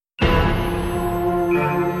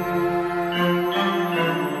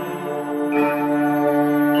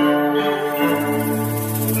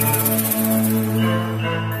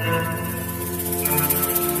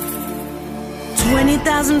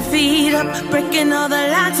up, breaking all the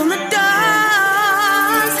locks on the doors.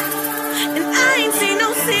 And I ain't seen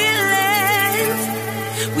no ceilings.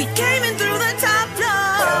 We came in through the top floor.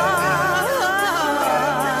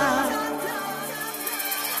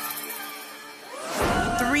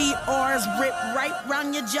 3 oars rip right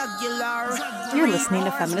round your jugular. You're listening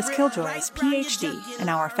to Feminist Killjoys, PhD, an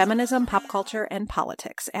hour feminism, pop culture, and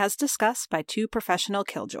politics, as discussed by two professional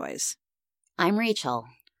killjoys. I'm Rachel.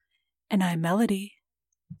 And I'm Melody.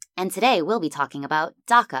 And today we'll be talking about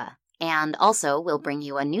DACA. And also we'll bring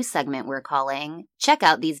you a new segment we're calling Check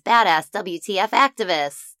Out These Badass WTF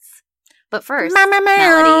Activists. But first, Melody,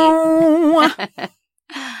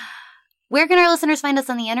 where can our listeners find us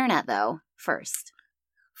on the internet, though, first?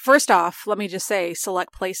 First off, let me just say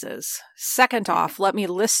select places. Second off, let me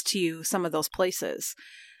list to you some of those places.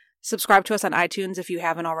 Subscribe to us on iTunes if you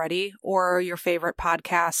haven't already, or your favorite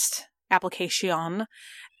podcast application.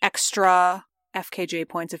 Extra FKJ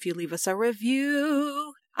points if you leave us a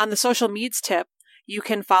review. On the social medias tip, you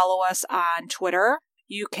can follow us on Twitter.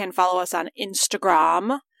 You can follow us on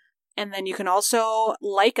Instagram. And then you can also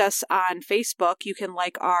like us on Facebook. You can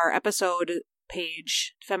like our episode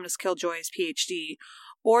page, Feminist Killjoys PhD,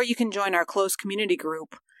 or you can join our closed community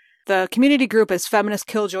group. The community group is Feminist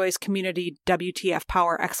Killjoys Community WTF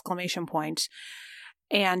Power !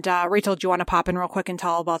 And Rachel, do you want to pop in real quick and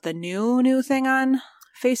tell about the new thing on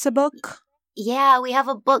Facebook? Yeah, we have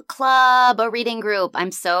a book club, a reading group.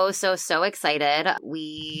 I'm so excited.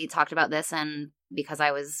 We talked about this, and because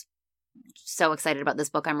I was so excited about this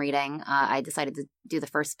book I'm reading, I decided to do the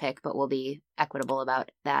first pick, but we'll be equitable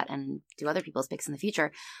about that and do other people's picks in the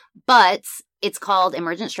future. But it's called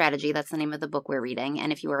Emergent Strategy. That's the name of the book we're reading.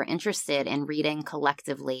 And if you are interested in reading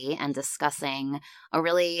collectively and discussing a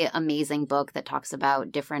really amazing book that talks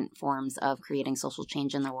about different forms of creating social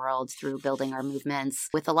change in the world through building our movements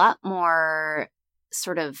with a lot more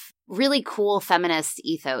sort of really cool feminist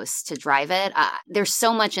ethos to drive it. There's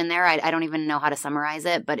so much in there. I don't even know how to summarize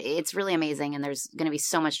it, but it's really amazing, and there's going to be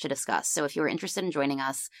so much to discuss. So if you're interested in joining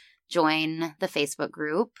us, join the Facebook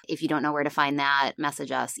group. If you don't know where to find that,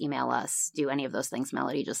 message us, email us, do any of those things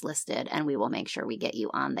Melody just listed, and we will make sure we get you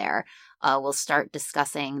on there. We'll start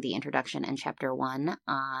discussing the introduction and chapter 1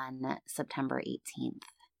 on September 18th.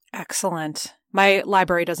 Excellent. My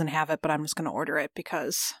library doesn't have it, but I'm just going to order it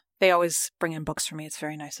because they always bring in books for me. It's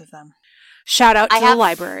very nice of them. Shout out to the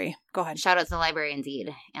library. Go ahead. Shout out to the library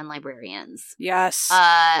indeed, and librarians. Yes.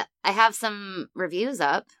 I have some reviews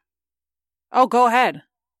up. Oh, go ahead.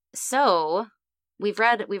 So we've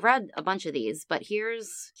read a bunch of these, but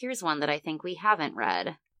here's one that I think we haven't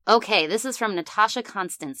read. Okay, this is from Natasha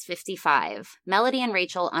Constance, 55. Melody and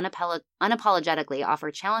Rachel unapologetically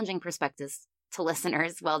offer challenging perspectives to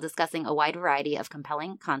listeners while discussing a wide variety of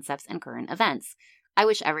compelling concepts and current events. I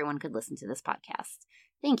wish everyone could listen to this podcast.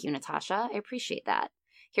 Thank you, Natasha. I appreciate that.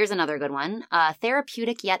 Here's another good one.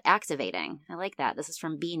 Therapeutic yet activating. I like that. This is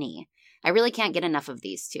from Beanie. I really can't get enough of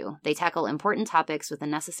these two. They tackle important topics with a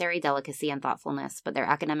necessary delicacy and thoughtfulness, but their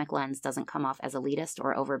academic lens doesn't come off as elitist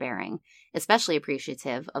or overbearing. Especially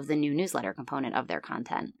appreciative of the new newsletter component of their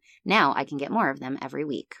content. Now I can get more of them every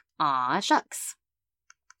week. Aw, shucks.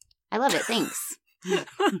 I love it. Thanks.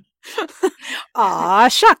 Aw,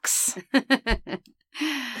 shucks.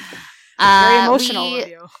 Very emotional of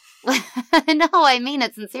you. No, I mean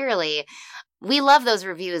it sincerely. We love those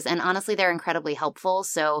reviews, and honestly, they're incredibly helpful.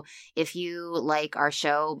 So if you like our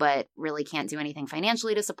show but really can't do anything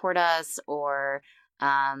financially to support us, or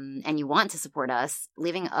and you want to support us,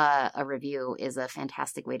 leaving a review is a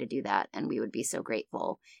fantastic way to do that, and we would be so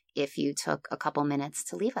grateful if you took a couple minutes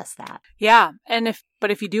to leave us that. Yeah, and if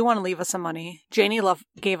you do want to leave us some money, Janie Love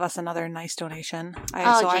gave us another nice donation.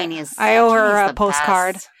 Janie I owe her a the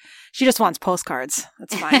postcard. best. She just wants postcards.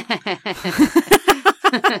 That's fine.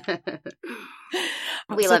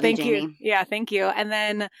 We love you, Janie. Yeah, thank you. And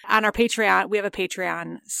then on our Patreon, we have a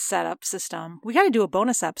Patreon setup system. We got to do a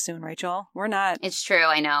bonus ep soon, Rachel. We're not. It's true.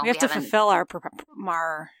 I know. We have to fulfill our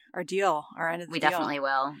deal, our end of the deal. We definitely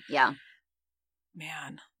will. Yeah.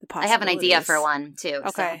 Man, I have an idea for one too.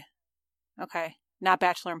 Okay. So. Okay. Not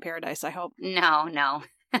Bachelor in Paradise, I hope. No.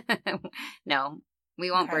 No. We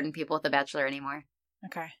won't burden people with The Bachelor anymore.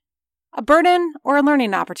 Okay. A burden or a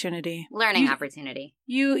learning opportunity? Opportunity.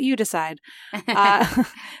 You decide.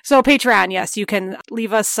 So Patreon, yes, you can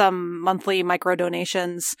leave us some monthly micro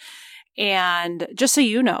donations. And just so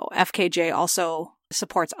you know, FKJ also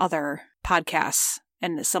supports other podcasts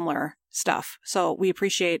and similar stuff. So we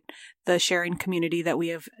appreciate the sharing community that we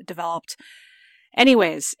have developed.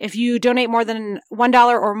 Anyways, if you donate more than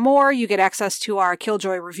 $1 or more, you get access to our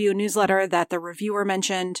Killjoy review newsletter that the reviewer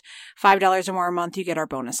mentioned. $5 or more a month, you get our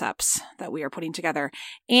bonus eps that we are putting together.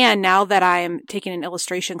 And now that I'm taking an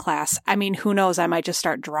illustration class, I mean, who knows? I might just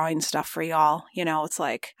start drawing stuff for y'all. You know, it's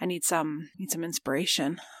like I need some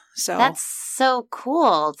inspiration. So that's so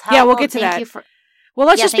cool. Yeah, we'll get to that. Well,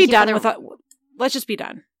 let's just be done with. Let's just be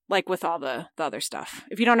done. Like with all the other stuff.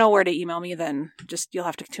 If you don't know where to email me, then you'll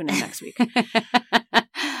have to tune in next week.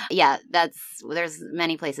 Yeah, there's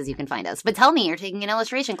many places you can find us. But tell me, you're taking an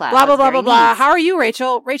illustration class. Blah, blah, blah, blah, blah. How are you,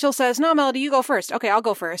 Rachel? Rachel says, no, Melody, you go first. Okay, I'll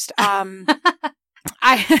go first.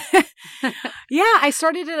 I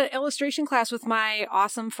started an illustration class with my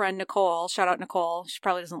awesome friend, Nicole. Shout out, Nicole. She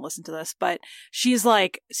probably doesn't listen to this, but she's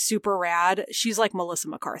like super rad. She's like Melissa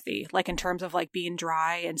McCarthy, like in terms of like being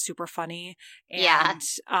dry and super funny and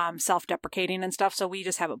self-deprecating and stuff. So we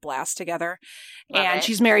just have a blast together.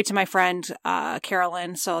 She's married to my friend,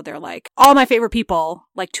 Carolyn. So they're like all my favorite people.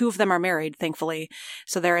 Like 2 of them are married, thankfully.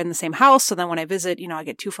 So they're in the same house. So then when I visit, I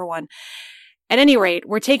get 2 for 1. At any rate,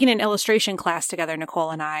 we're taking an illustration class together,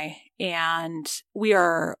 Nicole and I, and we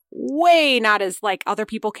are way not as like other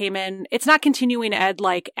people came in. It's not continuing ed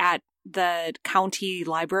like at the county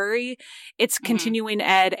library. It's continuing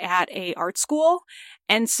ed at a art school.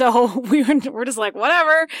 And so we're just like,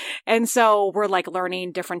 whatever. And so we're like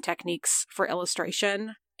learning different techniques for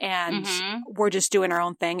illustration. And we're just doing our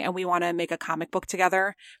own thing. And we want to make a comic book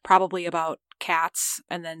together, probably about cats,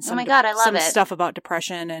 and then some stuff about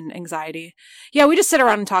depression and anxiety. Yeah, we just sit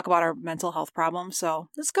around and talk about our mental health problems. So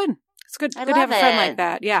it's good. It's good. Good to have a friend like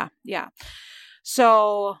that. Yeah. Yeah.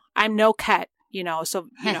 So I'm no Ket, so,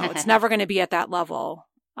 it's never going to be at that level.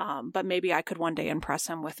 But maybe I could one day impress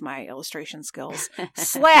him with my illustration skills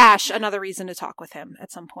 / another reason to talk with him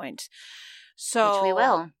at some point. So which we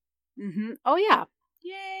will. Oh, yeah.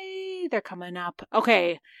 Yay. They're coming up.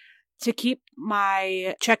 Okay. To keep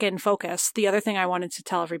my check-in focus, the other thing I wanted to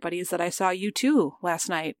tell everybody is that I saw U2 last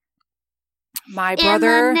night. My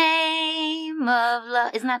brother. In the name of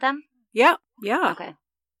love. Isn't that them? Yeah. Yeah. Okay.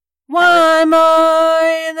 One more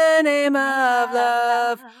in the name of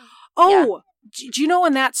love. Oh, do you know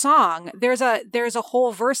in that song, there's a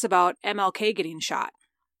whole verse about MLK getting shot.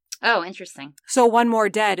 Oh, interesting. So one more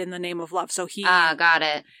dead in the name of love. So he got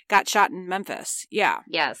it. Got shot in Memphis. Yeah.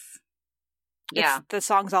 Yes. Yeah. The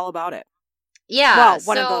song's all about it. Yeah. Well,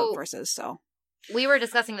 one of the verses, so. We were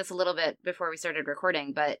discussing this a little bit before we started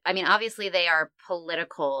recording, but I mean, obviously they are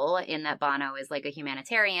political in that Bono is like a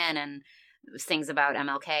humanitarian and sings about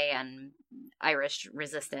MLK and Irish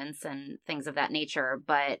resistance and things of that nature.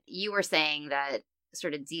 But you were saying that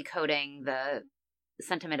sort of decoding the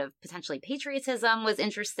sentiment of potentially patriotism was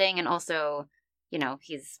interesting. And also,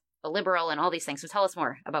 he's a liberal and all these things. So tell us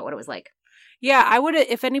more about what it was like. Yeah, I would,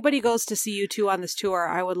 if anybody goes to see U2 on this tour,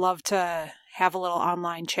 I would love to have a little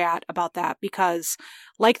online chat about that because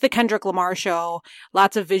like the Kendrick Lamar show,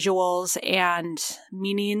 lots of visuals and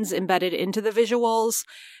meanings embedded into the visuals.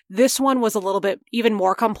 This one was a little bit even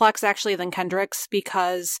more complex actually than Kendrick's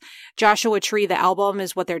because Joshua Tree, the album,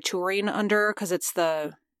 is what they're touring under because it's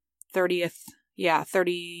the 30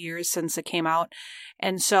 years since it came out.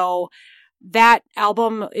 And so that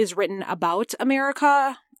album is written about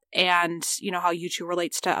America and, how U2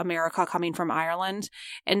 relates to America coming from Ireland.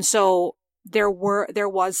 And so there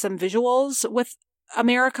was some visuals with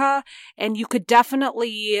America, and you could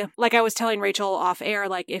definitely, like I was telling Rachel off air,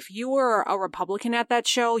 like if you were a Republican at that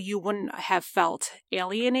show, you wouldn't have felt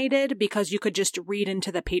alienated because you could just read into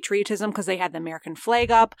the patriotism because they had the American flag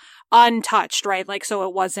up untouched, right? Like, so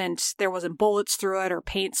there wasn't bullets through it or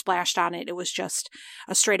paint splashed on it. It was just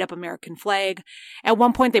a straight up American flag. At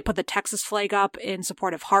one point, they put the Texas flag up in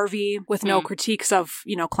support of Harvey with no critiques of,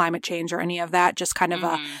 climate change or any of that. Just kind of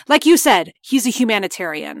like you said, he's a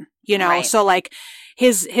humanitarian, right. So like,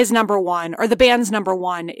 his number one, or the band's number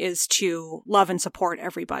one, is to love and support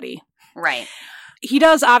everybody. Right. He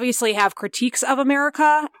does obviously have critiques of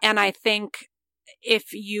America, and I think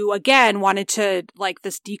if you, again, wanted to, like,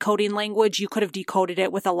 this decoding language, you could have decoded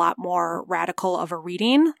it with a lot more radical of a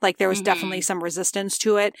reading. Like, there was definitely some resistance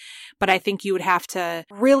to it, but I think you would have to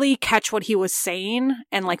really catch what he was saying,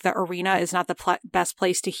 and, like, the arena is not the best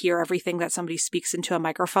place to hear everything that somebody speaks into a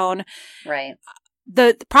microphone. Right.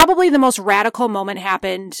 Probably the most radical moment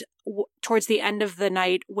happened towards the end of the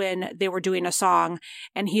night when they were doing a song,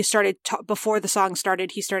 and he started before the song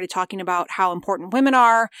started, he started talking about how important women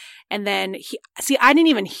are. And then I didn't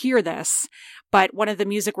even hear this, but one of the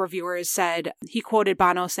music reviewers said, he quoted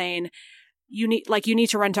Bono saying, you need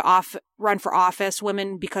to run for office,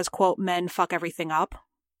 women, because quote, men fuck everything up.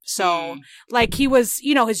 So like he was,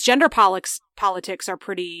 his gender politics are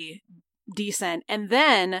pretty decent. And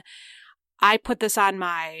then I put this on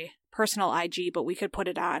my personal IG, but we could put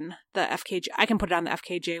it on the FKJ. I can put it on the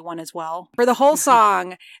FKJ one as well. For the whole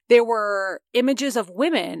song, there were images of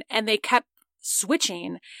women and they kept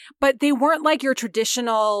switching, but they weren't like your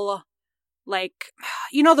traditional, like,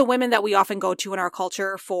 you know, the women that we often go to in our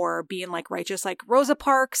culture for being like righteous, like Rosa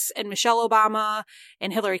Parks and Michelle Obama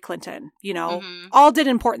and Hillary Clinton, you know, all did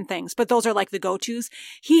important things, but those are like the go-tos.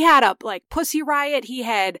 He had a like Pussy Riot. He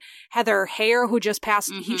had Heather Heyer, who just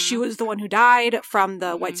passed. She was the one who died from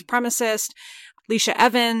the white supremacist. Alicia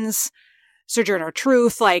Evans, Sojourner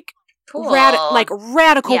Truth, like, Cool.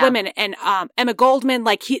 Radical women, and Emma Goldman,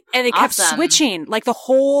 like they kept switching, like the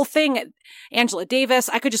whole thing. Angela Davis,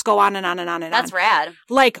 I could just go on and on and on and That's on. rad.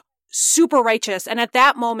 Like super righteous. And at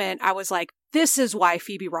that moment, I was like, this is why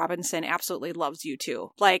Phoebe Robinson absolutely loves U2.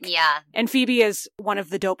 Like, yeah. And Phoebe is one of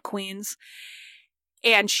the dope queens.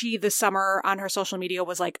 And she, this summer on her social media,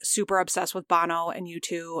 was like super obsessed with Bono and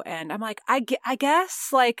U2. And I'm like, I guess,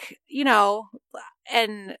 like, you know,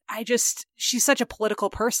 and she's such a political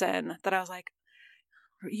person that I was like,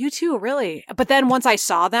 U2, really? But then once I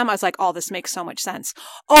saw them, I was like, oh, this makes so much sense.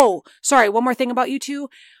 Oh, sorry. One more thing about U2.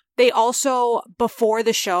 They also, before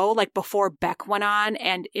the show, like before Beck went on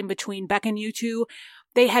and in between Beck and U2,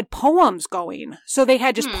 they had poems going. So they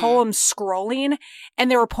had just poems scrolling, and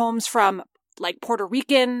there were poems from like Puerto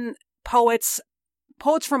Rican poets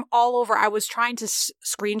from all over. I was trying to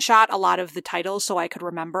screenshot a lot of the titles so I could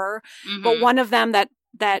remember. But one of them that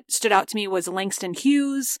stood out to me was Langston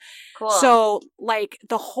Hughes. Cool. So like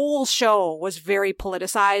the whole show was very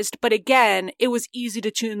politicized, but again, it was easy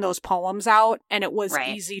to tune those poems out, and it was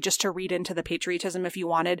easy just to read into the patriotism if you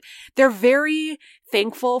wanted. They're very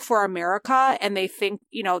thankful for America, and they think,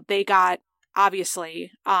 you know, they got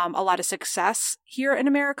obviously a lot of success here in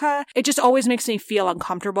America. It just always makes me feel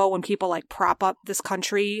uncomfortable when people like prop up this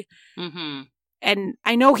country. And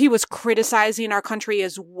I know he was criticizing our country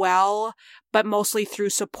as well, but mostly through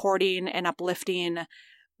supporting and uplifting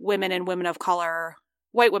women and women of color,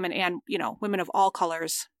 white women and, you know, women of all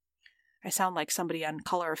colors. I sound like somebody on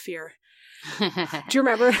Color of Fear. Do you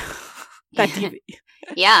remember that TV?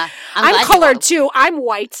 Yeah. I'm colored too. I'm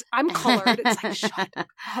white. I'm colored. It's like, shut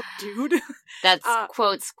up, dude. That's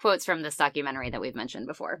quotes from this documentary that we've mentioned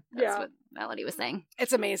before. That's what Melody was saying.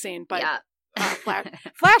 It's amazing, but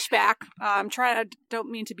flashback. Don't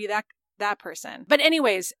mean to be that person. But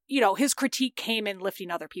anyways, you know, his critique came in lifting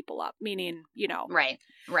other people up, meaning, you know. Right.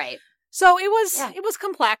 So it was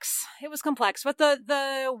complex. It was complex. But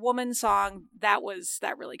the woman song, that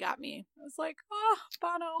really got me. I was like, oh,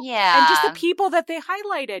 Bono. Yeah. And just the people that they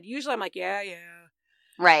highlighted. Usually I'm like, yeah.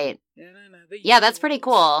 Right. Yeah, that's pretty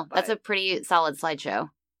cool. That's a pretty solid slideshow.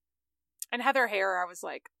 And Heather Heyer, I was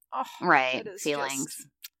like, oh. Right. Feelings. Just...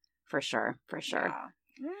 For sure. Yeah.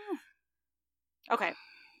 Okay.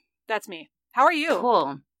 That's me. How are you?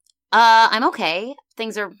 Cool. I'm okay.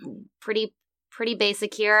 Things are pretty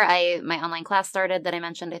basic here. My online class started that I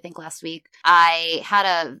mentioned, I think, last week. I had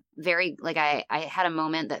a very, I had a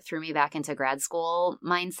moment that threw me back into grad school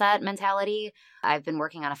mentality. I've been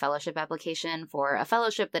working on a fellowship application for a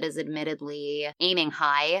fellowship that is admittedly aiming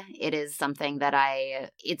high. It is something that I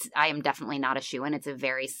am definitely not a shoo-in. It's a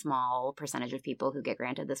very small percentage of people who get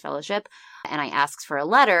granted this fellowship. And I asked for a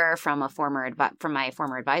letter from my former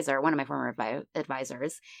advisor, one of my former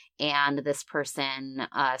advisors. And this person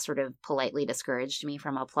sort of politely discouraged me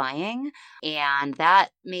from applying. And that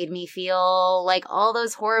made me feel like all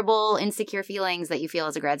those horrible, insecure feelings that you feel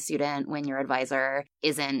as a grad student when your advisor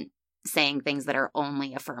isn't saying things that are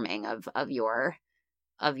only affirming of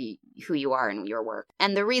who you are and your work.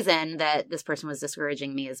 And the reason that this person was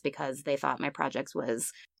discouraging me is because they thought my project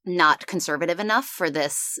was not conservative enough for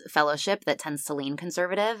this fellowship that tends to lean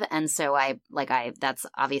conservative. And so that's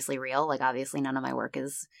obviously real. Like, obviously none of my work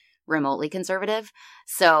is remotely conservative.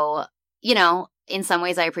 So, you know, in some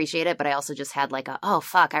ways I appreciate it, but I also just had oh,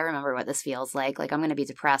 fuck, I remember what this feels like. Like, I'm going to be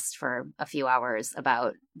depressed for a few hours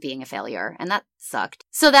about being a failure. And that sucked.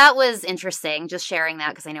 So that was interesting, just sharing that,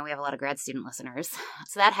 because I know we have a lot of grad student listeners.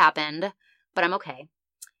 So that happened, but I'm okay.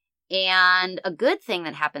 And a good thing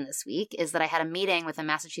that happened this week is that I had a meeting with the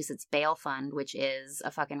Massachusetts Bail Fund, which is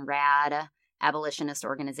a fucking rad abolitionist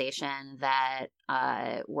organization that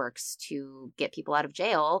works to get people out of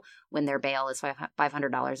jail when their bail is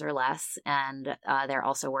 $500 or less. And they're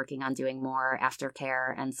also working on doing more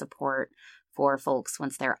aftercare and support for folks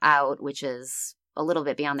once they're out, which is a little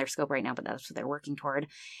bit beyond their scope right now, but that's what they're working toward.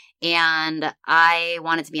 And I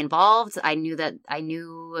wanted to be involved. I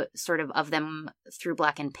knew sort of them through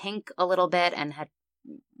Black and Pink a little bit, and had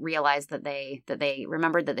realized that they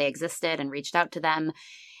remembered that they existed and reached out to them.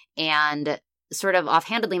 And sort of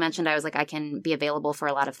offhandedly mentioned, I was like, I can be available for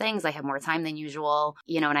a lot of things. I have more time than usual,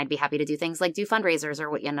 and I'd be happy to do things like do fundraisers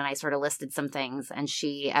and I sort of listed some things. And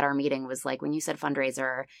she at our meeting was like, when you said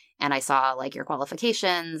fundraiser and I saw like your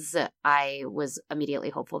qualifications, I was immediately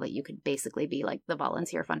hopeful that you could basically be like the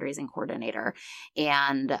volunteer fundraising coordinator.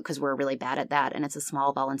 And because we're really bad at that and it's a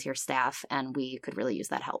small volunteer staff and we could really use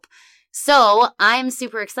that help. So I'm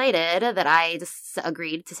super excited that I just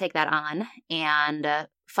agreed to take that on. And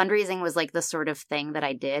fundraising was like the sort of thing that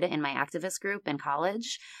I did in my activist group in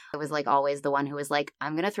college. I was like always the one who was like,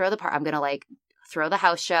 I'm going to throw the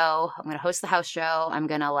house show. I'm going to host the house show. I'm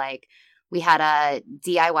going to we had a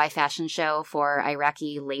DIY fashion show for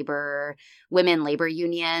Iraqi women labor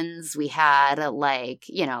unions. We had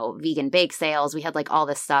vegan bake sales. We had like all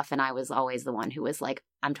this stuff. And I was always the one who was like,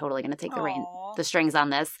 I'm totally going to take the strings on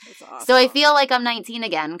this. Awesome. So I feel like I'm 19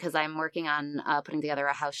 again because I'm working on putting together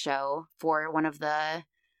a house show for one of the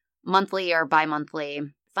monthly or bi-monthly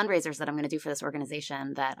fundraisers that I'm going to do for this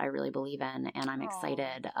organization that I really believe in. And I'm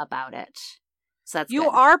excited about it. So that's You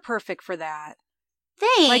good. are perfect for that.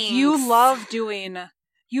 Thanks. Like you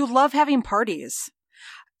love having parties.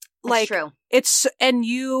 That's true.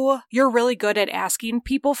 You're really good at asking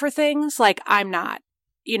people for things. Like I'm not,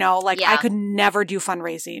 I could never do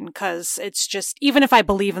fundraising because it's just, even if I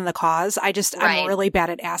believe in the cause, I'm really bad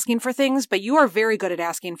at asking for things, but you are very good at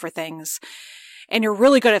asking for things and you're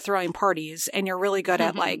really good at throwing parties and you're really good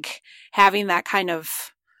at like having that kind of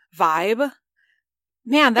vibe.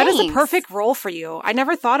 Man, that is a perfect role for you. I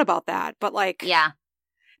never thought about that, but yeah.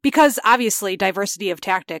 Because obviously diversity of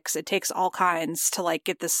tactics, it takes all kinds to like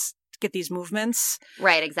get these movements.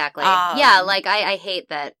 Right, exactly. Yeah, like I hate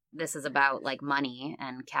that this is about like money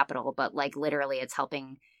and capital, but like literally it's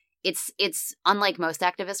helping. It's unlike most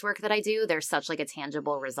activist work that I do, there's such like a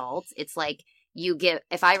tangible result. It's like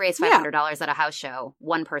if I raise $500 at a house show,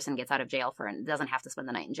 one person gets out of jail doesn't have to spend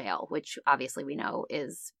the night in jail, which obviously we know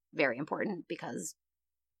is very important because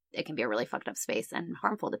it can be a really fucked up space and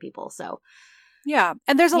harmful to people. So yeah.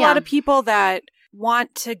 And there's a lot of people that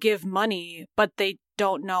want to give money, but they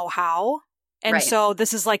don't know how. And so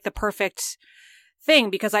this is like the perfect thing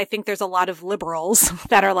because I think there's a lot of liberals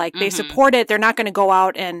that are like, they support it. They're not going to go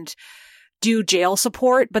out and do jail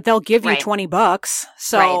support, but they'll give you $20.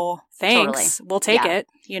 So thanks. Totally. We'll take it,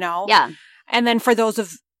 Yeah. And then for those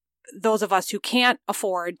of us who can't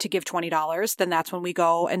afford to give $20, then that's when we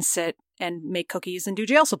go and sit and make cookies and do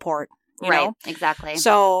jail support. You know? Exactly.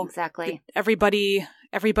 So exactly. Everybody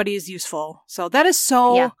is useful. So that is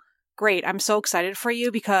so great. I'm so excited for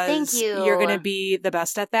you because Thank you. You're going to be the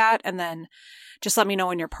best at that. And then just let me know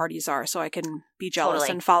when your parties are so I can be jealous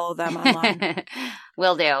and follow them online.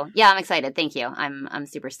 Will do. Yeah, I'm excited. Thank you. I'm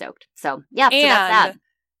super stoked. So yeah, so and that's that.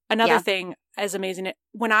 Another thing is amazing.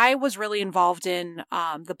 When I was really involved in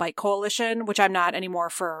the Bike Coalition, which I'm not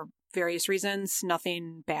anymore for various reasons,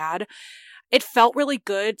 nothing bad. It felt really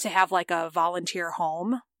good to have like a volunteer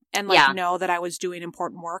home and like know that I was doing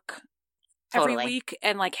important work every week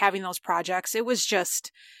and like having those projects. It was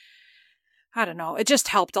just, I don't know, it just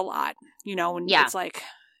helped a lot, and it's like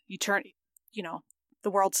you turn,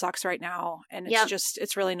 the world sucks right now and it's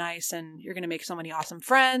it's really nice and you're going to make so many awesome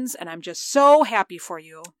friends and I'm just so happy for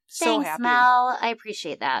you. Thanks, happy. Mel. I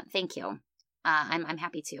appreciate that. Thank you. I'm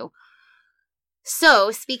happy too. So,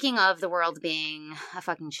 speaking of the world being a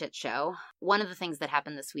fucking shit show, one of the things that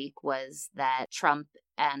happened this week was that Trump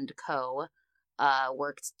and co.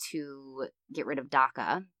 Worked to get rid of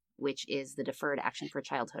DACA, which is the Deferred Action for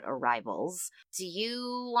Childhood Arrivals. Do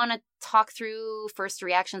you want to talk through first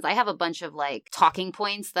reactions? I have a bunch of like talking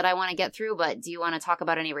points that I want to get through, but do you want to talk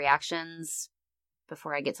about any reactions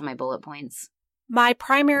before I get to my bullet points? My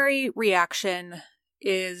primary reaction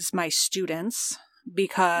is my students.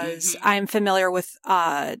 Because I'm familiar with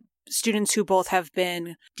students who both have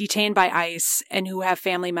been detained by ICE and who have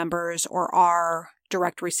family members or are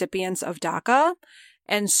direct recipients of DACA.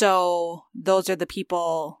 And so those are the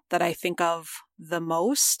people that I think of the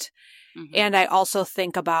most. And I also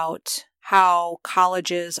think about how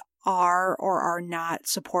colleges are or are not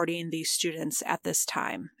supporting these students at this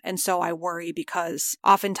time. And so I worry because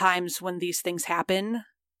oftentimes when these things happen,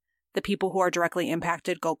 the people who are directly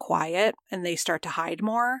impacted go quiet and they start to hide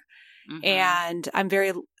more. And I'm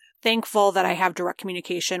very thankful that I have direct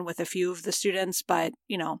communication with a few of the students, but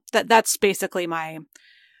that's basically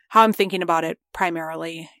how I'm thinking about it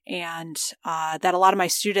primarily. And that a lot of my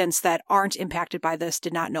students that aren't impacted by this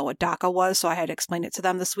did not know what DACA was. So I had to explain it to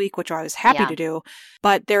them this week, which I was happy to do.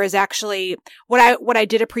 But there is actually what I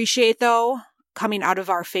did appreciate though, coming out of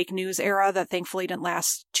our fake news era that thankfully didn't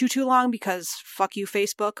last too long because fuck you,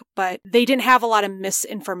 Facebook. But they didn't have a lot of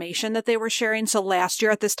misinformation that they were sharing. So last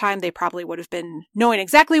year at this time, they probably would have been knowing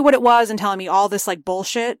exactly what it was and telling me all this like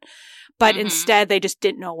bullshit. But instead, they just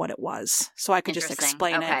didn't know what it was. So I could just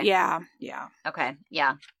explain it. Yeah. Okay.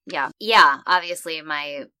 Yeah. Obviously,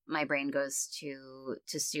 my brain goes to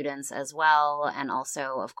students as well. And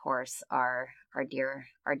also, of course, our dear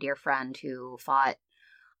friend who fought,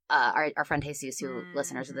 our friend Jesus, who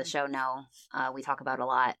listeners of the show know, we talk about a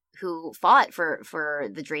lot, who fought for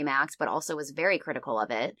the DREAM Act, but also was very critical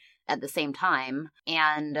of it at the same time.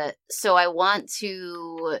 And so I want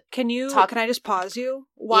to Can I just pause you?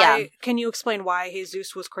 Can you explain why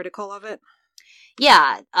Jesus was critical of it?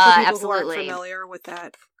 Yeah, for people absolutely. Who aren't familiar with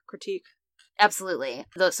that critique. Absolutely.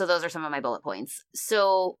 So those are some of my bullet points.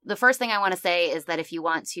 So the first thing I want to say is that if you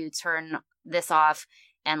want to turn this off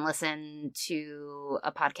and listen to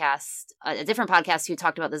a different podcast who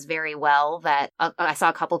talked about this very well, that I saw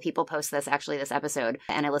a couple people post this episode,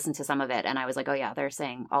 and I listened to some of it and I was like, oh yeah, they're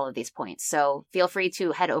saying all of these points. So feel free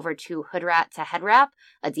to head over to Hoodrat to Headrap,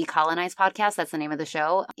 a decolonized podcast. That's the name of the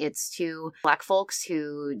show. It's two Black folks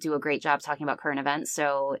who do a great job talking about current events.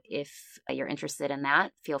 So if you're interested in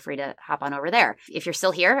that, feel free to hop on over there. If you're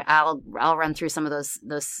still here, I'll run through some of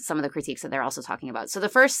some of the critiques that they're also talking about. So the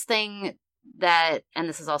first thing and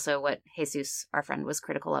this is also what Jesus, our friend, was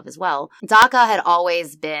critical of as well. DACA had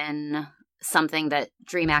always been something that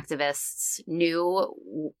DREAM activists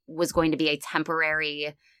knew was going to be a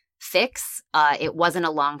temporary fix. It wasn't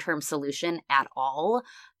a long-term solution at all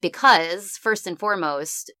because, first and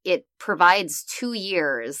foremost, it provides 2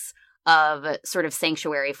 years of sort of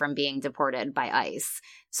sanctuary from being deported by ICE.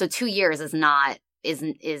 So 2 years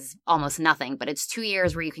is almost nothing, but it's 2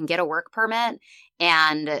 years where you can get a work permit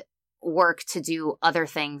and work to do other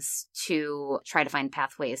things to try to find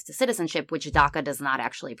pathways to citizenship, which DACA does not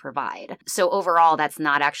actually provide. So overall, that's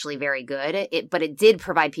not actually very good. But it did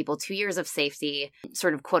provide people 2 years of safety,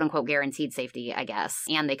 sort of quote unquote guaranteed safety, I guess,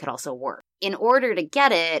 and they could also work. In order to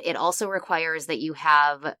get it, it also requires that you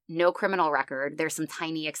have no criminal record. There's some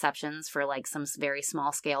tiny exceptions for like some very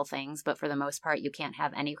small scale things, but for the most part, you can't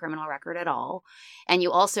have any criminal record at all. And you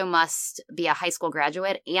also must be a high school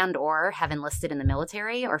graduate and or have enlisted in the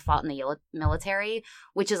military or fought in the military,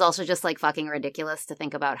 which is also just like fucking ridiculous to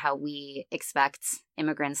think about how we expect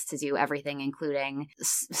immigrants to do everything, including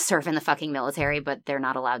serve in the fucking military, but they're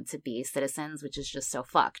not allowed to be citizens, which is just so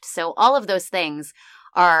fucked. So all of those things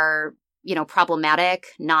are, problematic,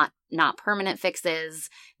 not permanent fixes,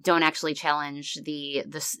 don't actually challenge the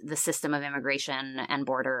system of immigration and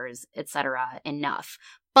borders, etc. enough.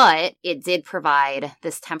 But it did provide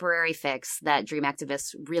this temporary fix that DREAM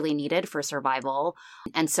activists really needed for survival.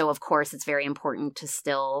 And so, of course, it's very important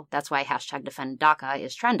to that's why #DefendDACA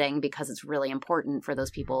is trending, because it's really important for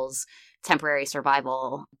those people's temporary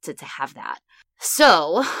survival to have that.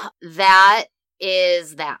 So that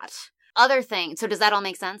is that. Other thing. So does that all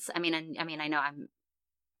make sense? I mean, I know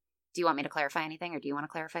do you want me to clarify anything, or do you want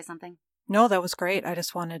to clarify something? No, that was great. I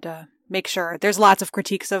just wanted to make sure. There's lots of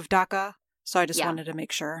critiques of DACA, so I just wanted to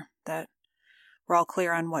make sure that we're all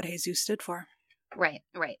clear on what Jesus stood for. Right,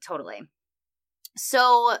 totally.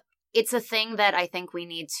 So it's a thing that I think we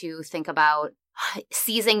need to think about,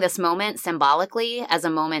 seizing this moment symbolically as a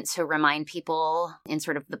moment to remind people in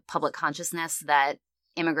sort of the public consciousness that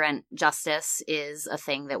immigrant justice is a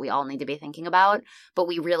thing that we all need to be thinking about, but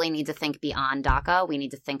we really need to think beyond DACA. We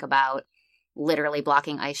need to think about literally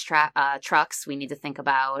blocking ICE trucks. We need to think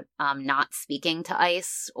about not speaking to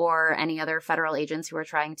ICE or any other federal agents who are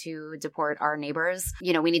trying to deport our neighbors.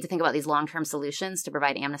 We need to think about these long-term solutions to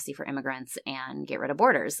provide amnesty for immigrants and get rid of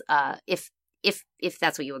borders. If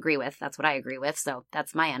that's what you agree with, that's what I agree with. So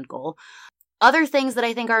that's my end goal. Other things that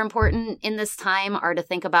I think are important in this time are to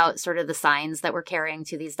think about sort of the signs that we're carrying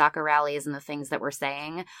to these DACA rallies and the things that we're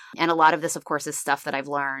saying. And a lot of this, of course, is stuff that I've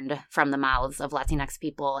learned from the mouths of Latinx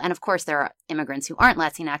people. And of course, there are immigrants who aren't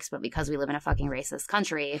Latinx, but because we live in a fucking racist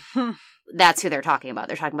country, that's who they're talking about.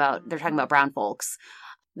 They're talking about brown folks.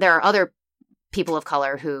 There are other people of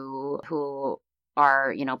color who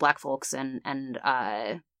are, Black folks and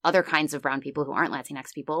other kinds of brown people who aren't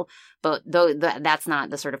Latinx people, but that's not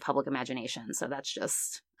the sort of public imagination. So that's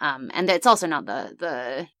just, and it's also not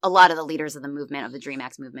a lot of the leaders of the movement, of the DREAM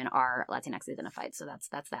Act movement, are Latinx identified. So that's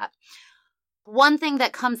that. One thing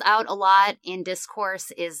that comes out a lot in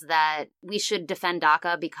discourse is that we should defend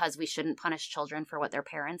DACA because we shouldn't punish children for what their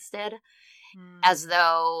parents did. As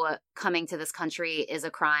though coming to this country is a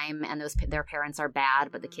crime and their parents are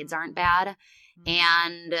bad, but the kids aren't bad.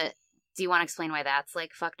 And do you want to explain why that's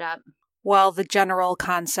like fucked up? Well, the general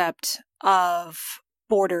concept of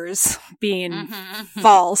borders being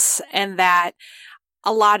false, and that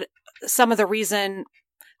some of the reason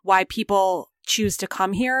why people choose to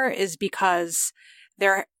come here is because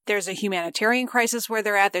there's a humanitarian crisis where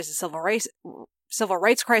they're at. There's a civil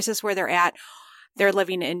rights crisis where they're at. They're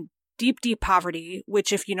living in deep, deep poverty,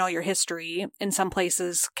 which, if you know your history, in some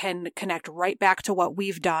places can connect right back to what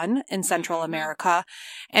we've done in Central America.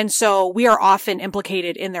 And so we are often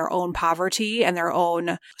implicated in their own poverty and their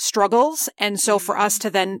own struggles. And so for us to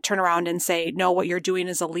then turn around and say, no, what you're doing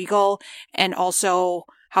is illegal, and also,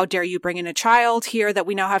 how dare you bring in a child here that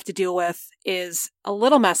we now have to deal with, is a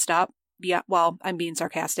little messed up. Yeah, well, I'm being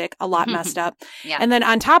sarcastic, a lot messed up. Yeah. And then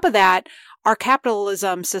on top of that, our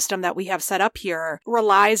capitalism system that we have set up here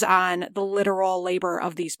relies on the literal labor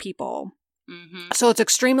of these people. So it's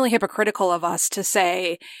extremely hypocritical of us to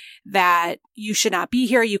say that you should not be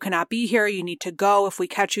here, you cannot be here, you need to go. If we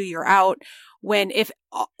catch you, you're out. When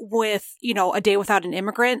with a day without an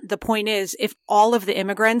immigrant, the point is, if all of the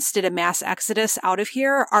immigrants did a mass exodus out of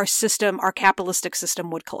here, our capitalistic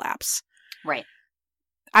system would collapse. Right.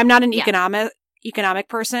 I'm not an economic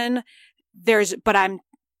person.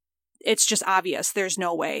 It's just obvious. There's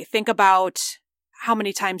no way. Think about how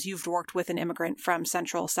many times you've worked with an immigrant from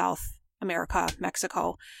Central, South America,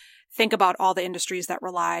 Mexico. Think about all the industries that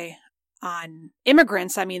rely on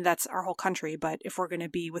immigrants. I mean, that's our whole country. But if we're going to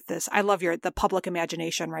be with this, I love the public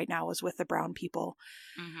imagination right now is with the brown people.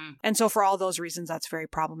 And so for all those reasons, that's very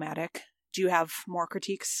problematic. Do you have more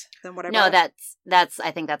critiques than whatever? No,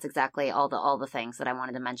 I think that's exactly all the things that I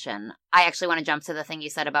wanted to mention. I actually want to jump to the thing you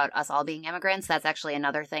said about us all being immigrants. That's actually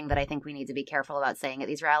another thing that I think we need to be careful about saying at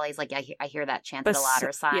these rallies. Like, I hear that chanted a lot,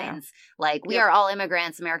 or signs like, we are all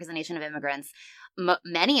immigrants. America's a nation of immigrants.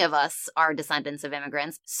 Many of us are descendants of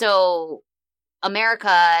immigrants. So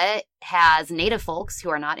America has native folks who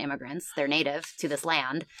are not immigrants. They're native to this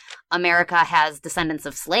land. America has descendants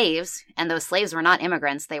of slaves, and those slaves were not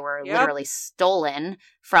immigrants. They were literally stolen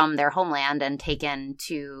from their homeland and taken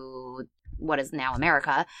to what is now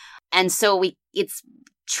America. And so it's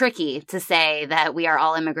tricky to say that we are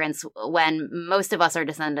all immigrants when most of us are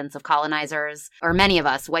descendants of colonizers, or many of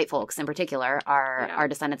us, white folks in particular, are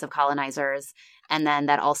descendants of colonizers. And then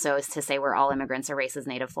that also is to say we're all immigrants, Erases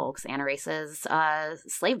native folks and Erases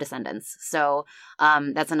slave descendants. So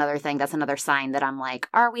that's another thing. That's another sign that I'm like,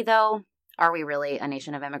 are we though? Are we really a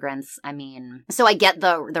nation of immigrants? I mean, so I get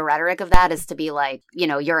the rhetoric of that is to be like,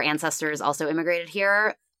 your ancestors also immigrated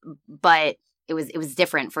here, but it was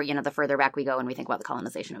different for, the further back we go when we think about the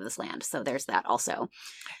colonization of this land. So there's that also.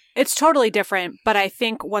 It's totally different, but I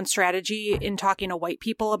think one strategy in talking to white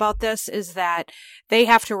people about this is that they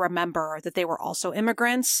have to remember that they were also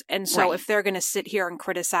immigrants. And so if they're going to sit here and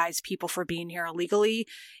criticize people for being here illegally,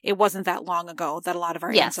 it wasn't that long ago that a lot of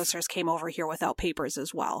our ancestors came over here without papers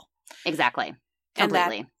as well. Exactly.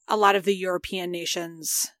 Completely. And that a lot of the European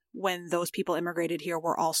nations, when those people immigrated here,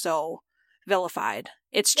 were also vilified.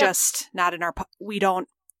 It's just not in we don't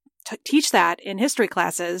teach that in history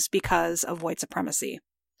classes because of white supremacy.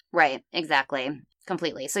 Right, exactly.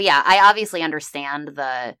 Completely. So yeah, I obviously understand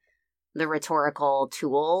the rhetorical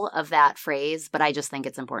tool of that phrase, but I just think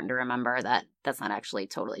it's important to remember that that's not actually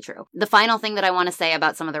totally true. The final thing that I want to say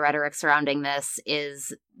about some of the rhetoric surrounding this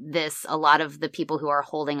is a lot of the people who are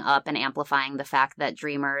holding up and amplifying the fact that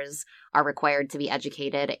Dreamers are required to be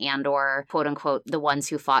educated and or quote unquote the ones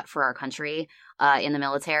who fought for our country in the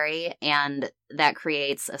military. And that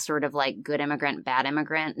creates a sort of like good immigrant, bad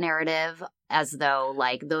immigrant narrative, as though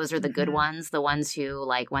like those are the good ones, the ones who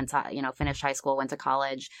like went to, finished high school, went to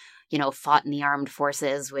college, fought in the armed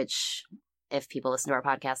forces, which if people listen to our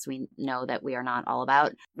podcast, we know that we are not all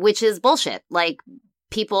about, which is bullshit. Like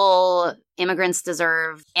immigrants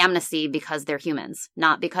deserve amnesty because they're humans,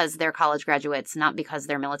 not because they're college graduates, not because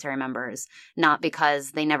they're military members, not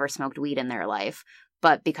because they never smoked weed in their life,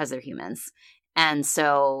 but because they're humans. And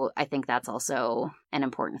so I think that's also an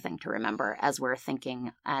important thing to remember as we're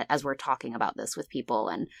thinking, as we're talking about this with people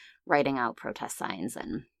and writing out protest signs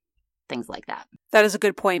and things like that. That is a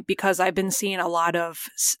good point, because I've been seeing a lot of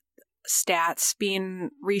stats being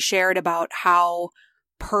reshared about how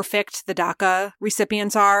perfect the DACA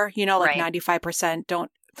recipients are, 95%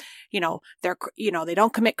 don't, they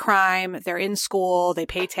don't commit crime, they're in school, they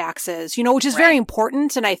pay taxes, which is very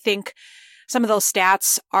important. And I think some of those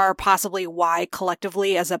stats are possibly why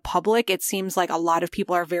collectively as a public, it seems like a lot of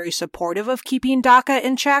people are very supportive of keeping DACA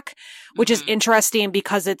in check, which is interesting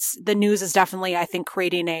because the news is definitely, I think,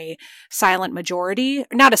 creating a silent majority,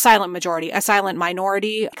 not a silent majority, a silent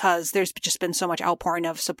minority, because there's just been so much outpouring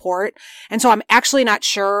of support. And so I'm actually not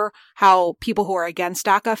sure how people who are against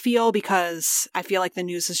DACA feel, because I feel like the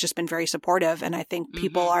news has just been very supportive. And I think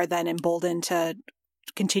people are then emboldened to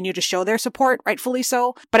continue to show their support, rightfully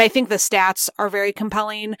so. But I think the stats are very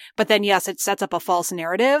compelling. But then, yes, it sets up a false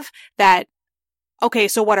narrative that, okay,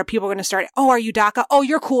 so what are people going to start? Oh, are you DACA? Oh,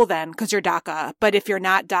 you're cool then because you're DACA. But if you're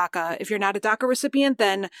not DACA, if you're not a DACA recipient,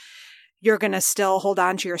 then you're going to still hold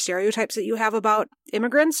on to your stereotypes that you have about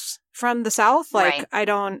immigrants from the South. Like, Right. I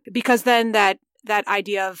don't, because then that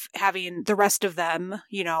idea of having the rest of them,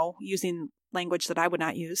 you know, using language that I would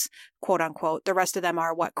not use, quote unquote, the rest of them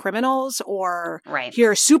are what, criminals or Right.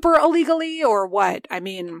 here super illegally or what? I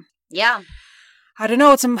mean, Yeah. I don't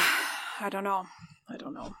know. I don't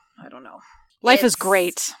know. Life is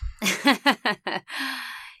great.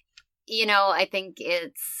 You know, I think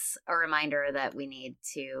it's a reminder that we need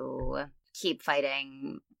to keep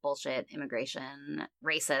fighting bullshit immigration,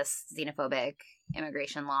 racist, xenophobic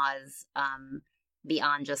immigration laws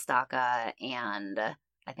beyond just DACA. And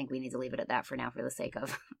I think we need to leave it at that for now for the sake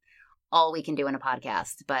of all we can do in a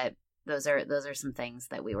podcast. But those are some things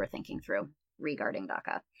that we were thinking through regarding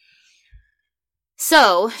DACA.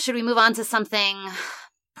 So should we move on to something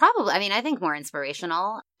probably, I mean, I think more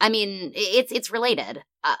inspirational. I mean, it's related.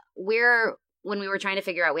 When we were trying to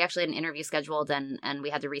figure out, we actually had an interview scheduled and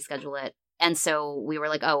we had to reschedule it. And so we were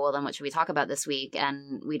like, oh, well, then what should we talk about this week?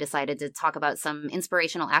 And we decided to talk about some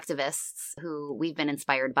inspirational activists who we've been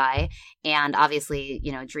inspired by. And obviously,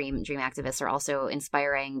 you know, dream activists are also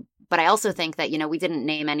inspiring. But I also think that, you know, we didn't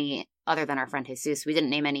name any other than our friend Jesus. We didn't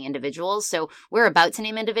name any individuals. So we're about to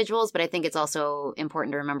name individuals, but I think it's also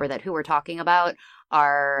important to remember that who we're talking about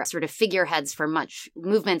are sort of figureheads for much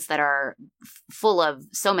movements that are full of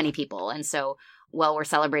so many people. And so while we're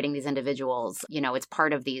celebrating these individuals, you know, it's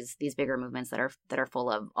part of these bigger movements that are full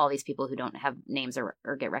of all these people who don't have names or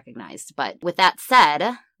get recognized. But with that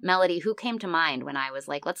said, Melody, who came to mind when I was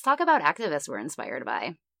like, let's talk about activists we're inspired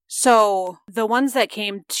by? So the ones that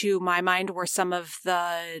came to my mind were some of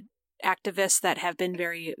the activists that have been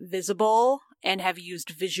very visible and have used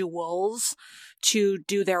visuals to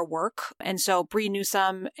do their work. And so Bree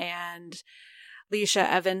Newsome and Leisha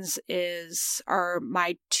Evans are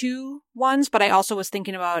my two ones, but I also was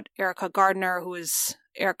thinking about Erica Gardner, who is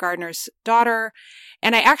Eric Gardner's daughter.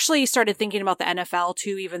 And I actually started thinking about the NFL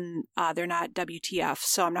too, even they're not WTF,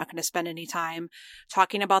 so I'm not going to spend any time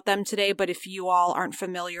talking about them today. But if you all aren't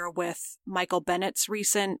familiar with Michael Bennett's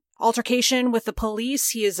recent altercation with the police,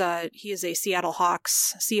 he is a Seattle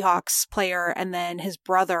Seahawks player, and then his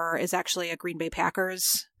brother is actually a Green Bay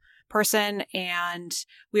Packers person, and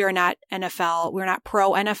we are not NFL. We're not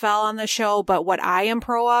pro NFL on the show, but what I am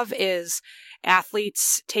pro of is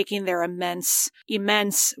athletes taking their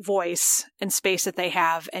immense voice and space that they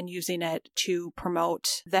have and using it to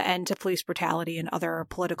promote the end to police brutality and other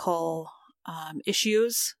political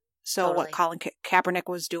issues. So Totally. what Colin Kaepernick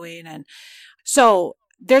was doing, and so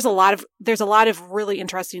there's a lot of really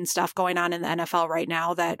interesting stuff going on in the NFL right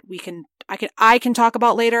now that I can talk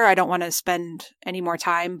about later. I don't want to spend any more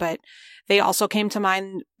time, but they also came to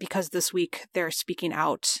mind because this week they're speaking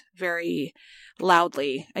out very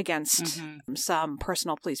loudly against some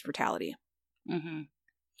personal police brutality. Mm-hmm. Do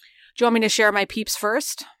you want me to share my peeps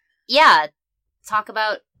first? Yeah. Talk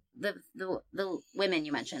about the women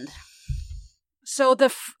you mentioned. So the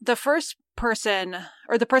first person,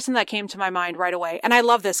 or the person that came to my mind right away, and I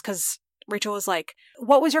love this because Rachel was like,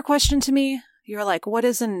 what was your question to me? You're like, what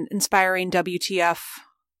is an inspiring WTF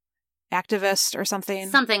activist or something?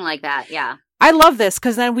 Something like that, yeah. I love this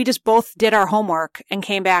because then we just both did our homework and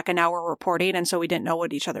came back and now we're reporting. And so we didn't know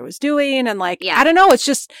what each other was doing. And like, Yeah. I don't know. It's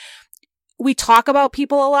just, we talk about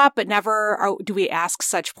people a lot, but never do we ask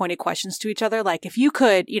such pointed questions to each other. Like if you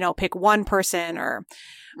could, you know, pick one person or,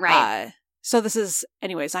 Right. So this is,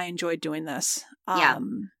 anyways, I enjoyed doing this. Yeah.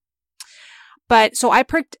 But so I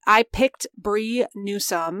picked Bree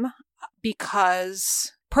Newsome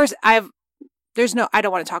because I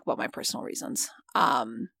don't want to talk about my personal reasons.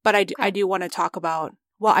 But I do want to talk about,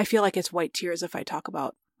 well, I feel like it's white tears if I talk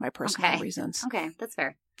about my personal reasons. Okay, that's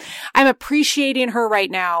fair. I'm appreciating her right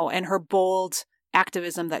now and her bold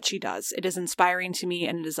activism that she does. It is inspiring to me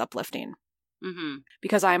and it is uplifting. Mm-hmm.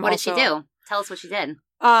 Because I'm What also, did she do? Tell us what she did.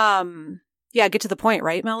 Yeah, get to the point,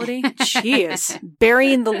 right, Melody? She is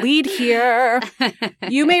burying the lead here.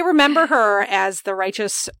 You may remember her as the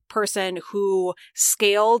righteous person who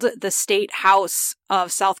scaled the state house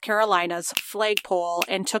of South Carolina's flagpole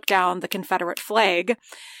and took down the Confederate flag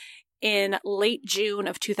in late June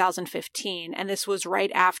of 2015. And this was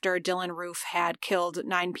right after Dylan Roof had killed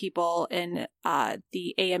 9 people in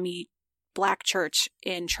the AME Black Church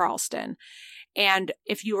in Charleston. And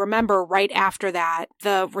if you remember, right after that,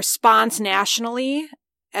 the response nationally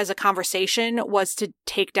as a conversation was to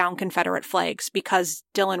take down Confederate flags because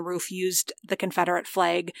Dylann Roof used the Confederate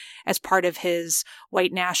flag as part of his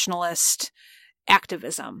white nationalist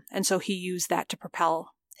activism. And so he used that to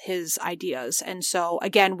propel his ideas. And so,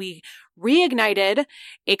 again, we reignited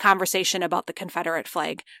a conversation about the Confederate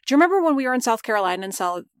flag. Do you remember when we were in South Carolina and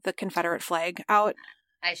saw the Confederate flag out?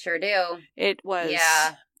 I sure do. It was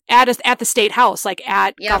Yeah. at the state house, like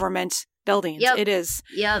at Yep. government buildings. Yep. It is.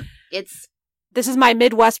 Yep. This is my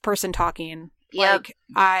Midwest person talking. Yep. Like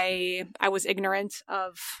I was ignorant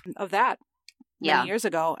of that many Yeah. years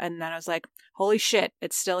ago, and then I was like, holy shit,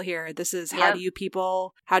 it's still here. This is how Yep. do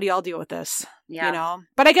you all deal with this? Yeah. You know?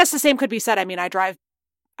 But I guess the same could be said. I mean,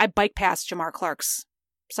 I bike past Jamar Clark's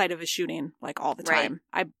site of his shooting like all the Right. time.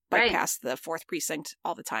 I bike Right. past the 4th precinct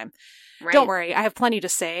all the time. Right. Don't worry, I have plenty to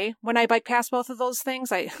say when I bike past both of those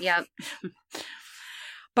things. Yep.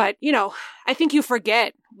 But, you know, I think you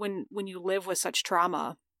forget when you live with such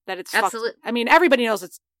trauma that it's fucked. Absolutely. I mean, everybody knows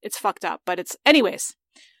it's fucked up, but it's anyways.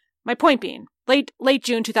 My point being, late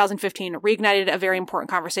June 2015 reignited a very important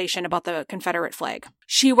conversation about the Confederate flag.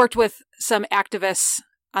 She worked with some activists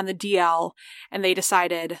on the DL, and they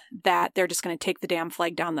decided that they're just going to take the damn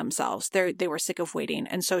flag down themselves. They were sick of waiting,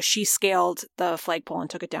 and so she scaled the flagpole and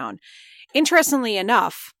took it down. Interestingly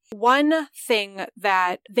enough, one thing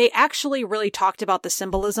that they actually really talked about the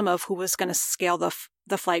symbolism of who was going to scale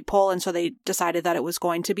the flagpole, and so they decided that it was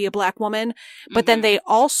going to be a Black woman. But then they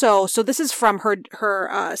also, so this is from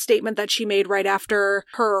her statement that she made right after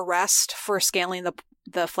her arrest for scaling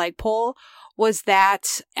the flagpole, was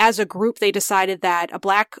that as a group they decided that a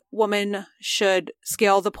Black woman should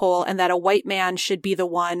scale the pole and that a white man should be the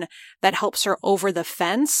one that helps her over the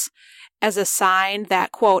fence, as a sign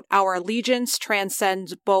that, quote, our allegiance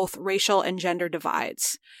transcends both racial and gender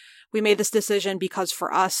divides. We made this decision because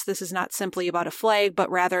for us, this is not simply about a flag,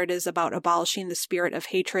 but rather it is about abolishing the spirit of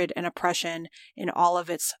hatred and oppression in all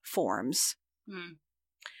of its forms. Hmm.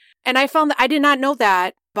 And I found that I did not know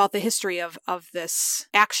that about the history of this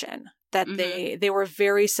action, that Mhm. they were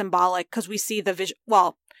very symbolic, because we see the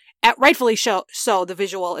rightfully so, the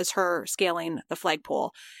visual is her scaling the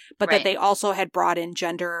flagpole, but Right. that they also had brought in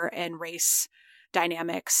gender and race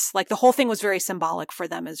dynamics. Like the whole thing was very symbolic for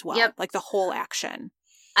them as well. Yep. Like the whole action.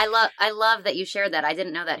 I love that you shared that. I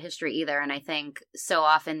didn't know that history either. And I think so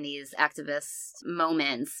often these activist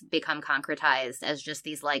moments become concretized as just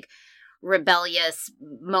these like rebellious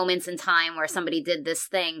moments in time where somebody did this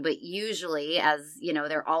thing. But usually, as you know,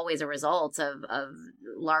 they're always a result of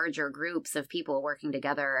larger groups of people working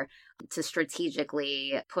together to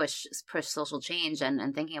strategically push social change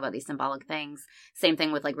and thinking about these symbolic things. Same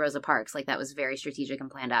thing with like Rosa Parks. Like that was very strategic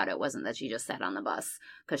and planned out. It wasn't that she just sat on the bus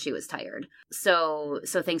because she was tired. So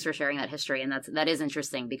thanks for sharing that history. And that is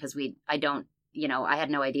interesting because I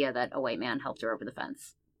had no idea that a white man helped her over the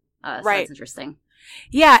fence. So Right. that's interesting.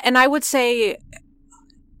 Yeah, and I would say,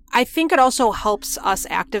 I think it also helps us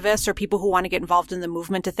activists or people who want to get involved in the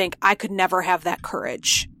movement to think, I could never have that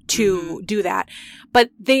courage to do that. But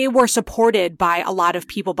they were supported by a lot of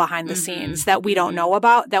people behind the scenes that we don't know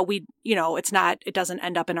about, that it doesn't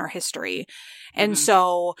end up in our history. And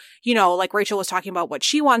so, like Rachel was talking about what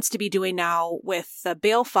she wants to be doing now with the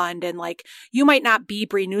bail fund, and like, you might not be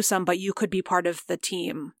Bree Newsome, but you could be part of the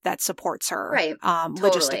team that supports her, Right.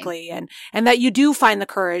 logistically, and that you do find the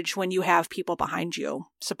courage when you have people behind you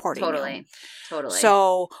supporting you. Totally.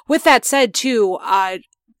 So with that said too,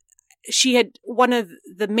 she had one of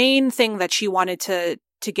the main thing that she wanted to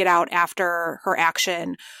get out after her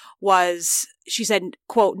action was, she said,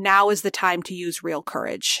 quote, now is the time to use real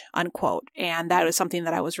courage, unquote. And that was something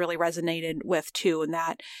that I was really resonated with too. And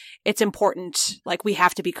that it's important, like we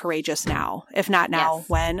have to be courageous now, if not now, Yes.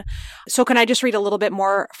 when. So can I just read a little bit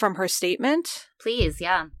more from her statement? Please,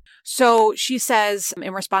 yeah. So she says,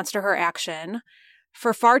 in response to her action,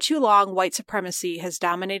 for far too long, white supremacy has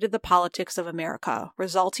dominated the politics of America,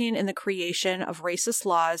 resulting in the creation of racist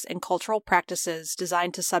laws and cultural practices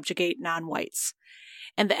designed to subjugate non-whites.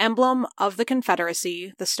 And the emblem of the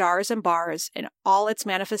Confederacy, the stars and bars, in all its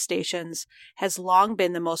manifestations, has long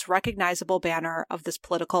been the most recognizable banner of this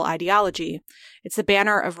political ideology. It's the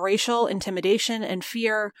banner of racial intimidation and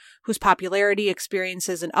fear, whose popularity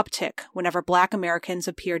experiences an uptick whenever Black Americans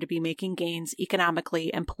appear to be making gains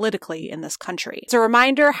economically and politically in this country. It's a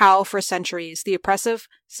reminder how, for centuries, the oppressive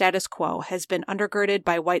status quo has been undergirded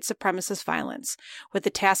by white supremacist violence, with the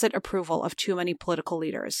tacit approval of too many political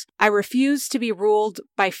leaders. I refuse to be ruled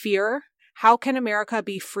by fear. How can America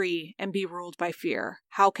be free and be ruled by fear?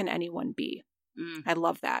 How can anyone be? I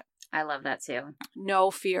love that. I love that too. No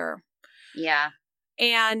fear. Yeah.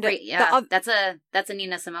 And that's a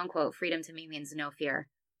Nina Simone quote. Freedom to me means no fear.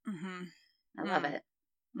 Mhm. I love it.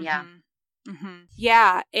 Yeah.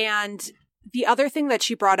 Yeah. And the other thing that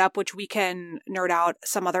she brought up, which we can nerd out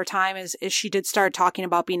some other time, is she did start talking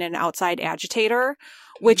about being an outside agitator,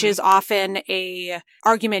 which is often a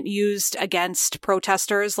argument used against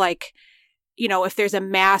protesters. Like, you know, if there's a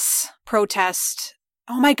mass protest,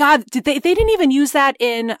 oh my God, they didn't even use that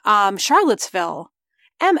in Charlottesville.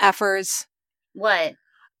 MFers. What?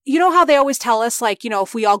 You know how they always tell us, like, you know,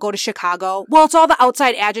 if we all go to Chicago, well, it's all the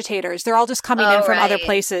outside agitators. They're all just coming in from other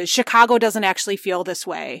places. Chicago doesn't actually feel this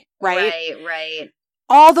way, right? Right.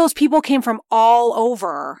 All those people came from all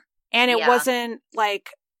over. And it wasn't like,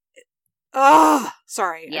 oh,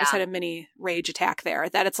 sorry. I just had a mini rage attack there.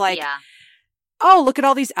 That it's like, oh, look at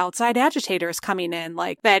all these outside agitators coming in,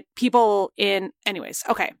 like that people in, anyways,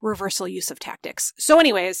 okay, reversal use of tactics. So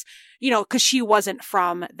anyways, you know, because she wasn't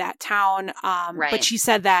from that town, but she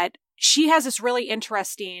said that she has this really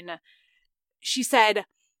interesting, she said,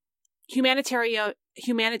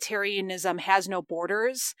 humanitarianism has no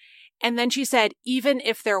borders. And then she said, even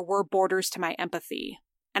if there were borders to my empathy.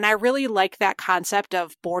 And I really like that concept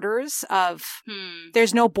of borders, of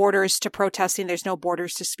there's no borders to protesting, there's no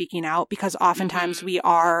borders to speaking out, because oftentimes we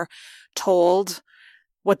are told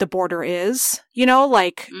what the border is, you know,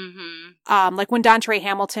 like when Dontre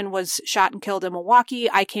Hamilton was shot and killed in Milwaukee,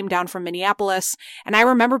 I came down from Minneapolis, and I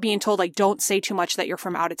remember being told, like, don't say too much that you're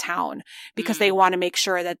from out of town, because they want to make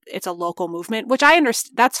sure that it's a local movement, which I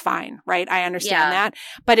understand, that's fine, right? I understand that.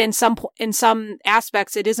 But in some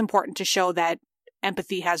aspects, it is important to show that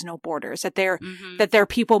empathy has no borders, that there are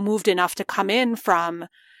people moved enough to come in from,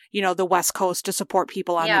 you know, the West Coast to support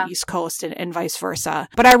people on the East Coast, and vice versa.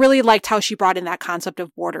 But I really liked how she brought in that concept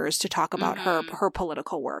of borders to talk about her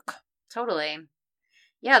political work. Totally.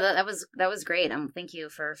 Yeah, that was great. Thank you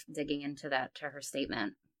for digging into that, to her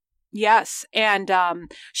statement. Yes. And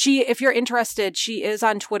if you're interested, she is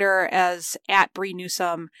on Twitter as @Bree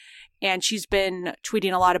Newsome, and she's been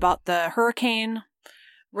tweeting a lot about the hurricane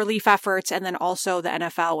relief efforts, and then also the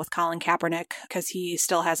NFL with Colin Kaepernick, because he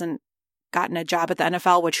still hasn't gotten a job at the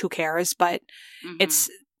NFL, which who cares? But it's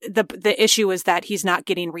the issue is that he's not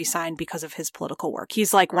getting re-signed because of his political work.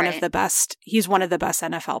 He's like one of the best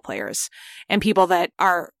NFL players, and people that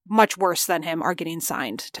are much worse than him are getting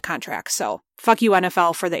signed to contracts. So fuck you,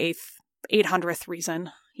 NFL, for the 800th reason,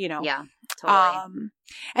 you know? Yeah, totally.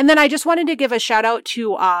 And then I just wanted to give a shout out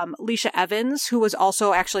to Alicia Evans, who was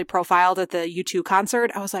also actually profiled at the U2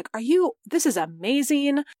 concert. I was like, this is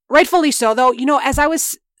amazing. Rightfully so, though. You know, as I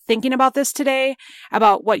was thinking about this today,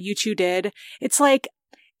 about what U2 did, it's like,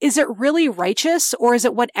 is it really righteous, or is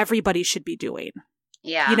it what everybody should be doing?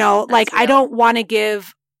 Yeah. You know, like, real. I don't want to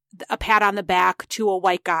give a pat on the back to a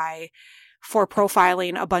white guy for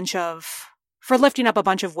profiling for lifting up a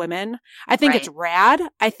bunch of women. I think it's rad.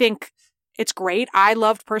 I think it's great. I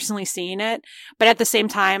loved personally seeing it. But at the same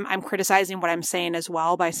time, I'm criticizing what I'm saying as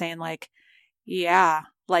well by saying, like, yeah,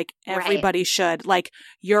 like everybody should. Like,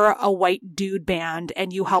 you're a white dude band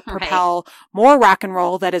and you help propel more rock and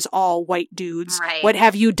roll that is all white dudes. Right. What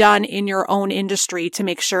have you done in your own industry to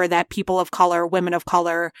make sure that people of color,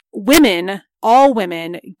 all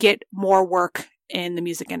women get more work in the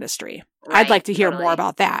music industry? Right. I'd like to hear more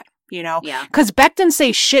about that. You know, because Beck didn't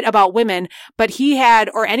say shit about women, but he had,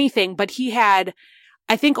 I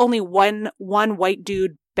think, only one white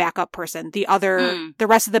dude backup person. The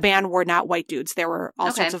rest of the band were not white dudes. There were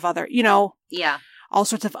all sorts of other, you know, all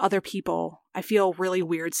sorts of other people. I feel really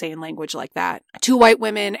weird saying language like that. 2 white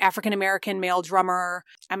women, African-American male drummer.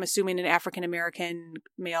 I'm assuming an African-American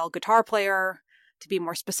male guitar player, to be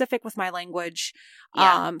more specific with my language.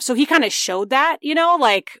 So he kind of showed that, you know,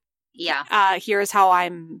 like, here's how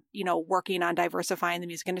I'm, you know, working on diversifying the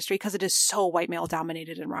music industry, because it is so white male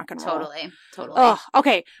dominated in rock and roll. Totally. Oh,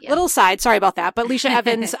 okay. Little side. Sorry about that. But Alicia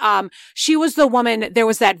Evans, she was the woman, there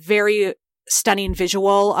was that very stunning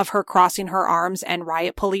visual of her crossing her arms and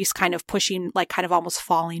riot police kind of pushing, like kind of almost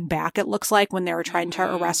falling back, it looks like, when they were trying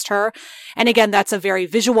to arrest her. And again, that's a very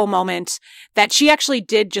visual moment that she actually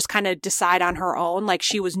did just kind of decide on her own. Like,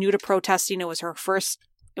 she was new to protesting. It was her first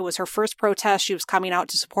protest. She was coming out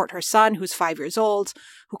to support her son, who's 5 years old,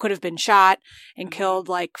 who could have been shot and killed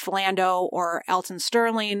like Philando or Elton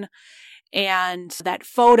Sterling. And that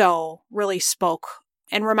photo really spoke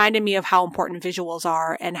and reminded me of how important visuals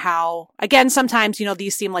are, and how, again, sometimes, you know,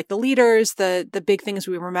 these seem like the leaders, the big things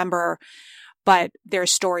we remember, but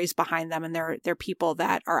there's stories behind them, and they're people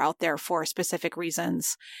that are out there for specific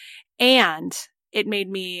reasons. And it made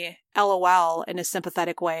me LOL in a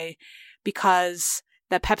sympathetic way, because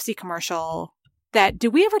the Pepsi commercial did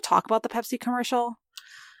we ever talk about the Pepsi commercial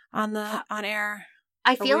on air?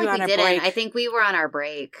 I feel like we didn't. Break? I think we were on our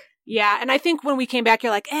break. Yeah. And I think when we came back,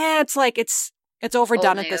 you're like, it's It's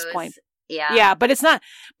overdone Old at this news. point. Yeah. Yeah, but it's not.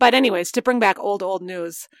 But anyways, to bring back old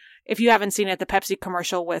news, if you haven't seen it, the Pepsi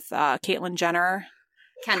commercial with Caitlyn Jenner,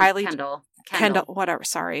 Kendall. Whatever.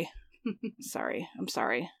 Sorry. I'm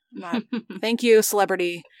sorry. Thank you,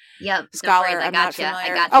 celebrity Yep. scholar. I I'm got not you.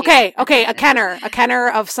 familiar. I got you. Okay. A Kenner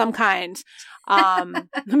of some kind.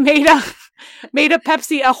 Made a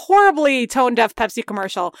Pepsi, a horribly tone deaf Pepsi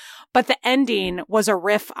commercial, but the ending was a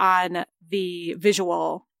riff on the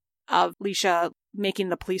visual of Leisha making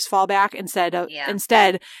the police fall back.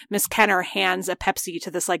 Instead, Miss Kenner hands a Pepsi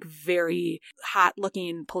to this like very hot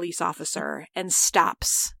looking police officer and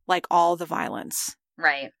stops like all the violence.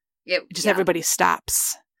 Right. Everybody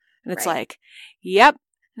stops. And it's like, yep,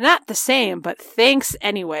 not the same, but thanks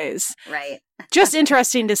anyways. Right. Just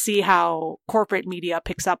interesting to see how corporate media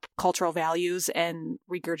picks up cultural values and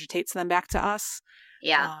regurgitates them back to us.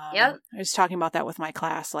 Yeah. I was talking about that with my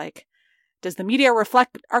class. Like, does the media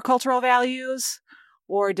reflect our cultural values?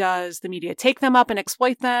 Or does the media take them up and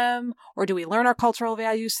exploit them? Or do we learn our cultural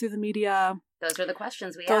values through the media? Those are the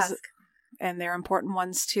questions we ask. And they're important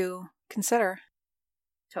ones to consider.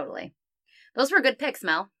 Totally. Those were good picks,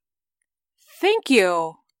 Mel. Thank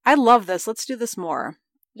you. I love this. Let's do this more.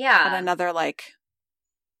 Yeah. And another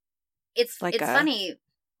It's funny.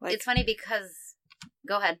 It's funny because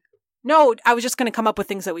go ahead. No, I was just going to come up with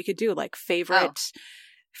things that we could do, like favorite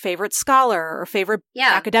scholar or favorite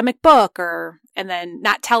academic book, and then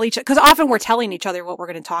not tell each other, because often we're telling each other what we're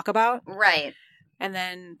going to talk about. Right. And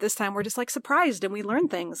then this time we're just like surprised and we learn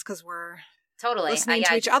things because we're totally listening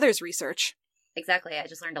to each other's research. Exactly. I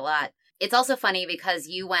just learned a lot. It's also funny because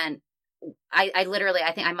you went, I literally,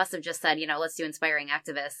 I think I must have just said, let's do inspiring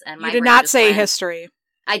activists. And you did not say history.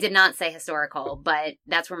 I did not say historical, but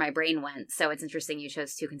that's where my brain went. So it's interesting you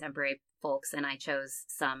chose two contemporary folks and I chose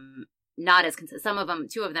some not as some of them,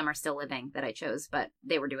 two of them are still living that I chose, but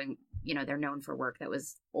they were doing, they're known for work that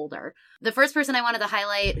was older. The first person I wanted to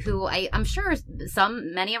highlight, who I'm sure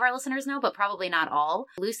many of our listeners know, but probably not all,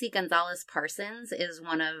 Lucy Gonzalez Parsons is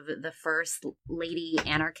one of the first lady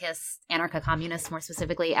anarcho-communists, more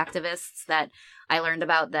specifically activists that I learned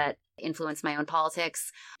about that influenced my own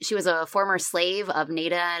politics. She was a former slave of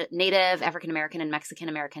Native African-American and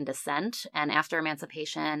Mexican-American descent. And after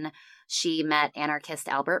emancipation, she met anarchist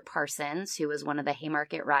Albert Parsons, who was one of the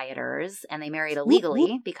Haymarket rioters, and they married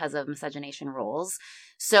illegally because of miscegenation rules.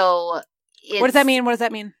 So what does that mean? What does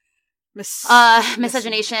that mean?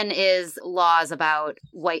 Miscegenation is laws about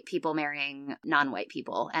white people marrying non-white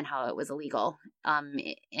people and how it was illegal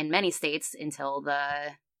in many states until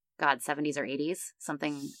the 70s or 80s,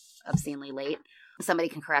 something obscenely late. Somebody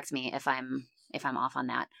can correct me if I'm off on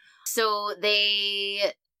that. So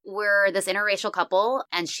they were this interracial couple,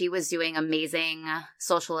 and she was doing amazing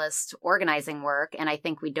socialist organizing work, and I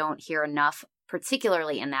think we don't hear enough,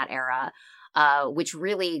 particularly in that era, which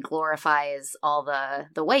really glorifies all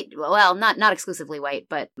the white, well, not exclusively white,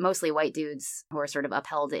 but mostly white dudes who are sort of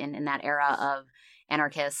upheld in that era of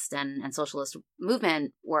anarchist and socialist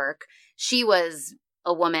movement work. She was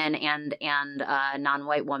a woman and a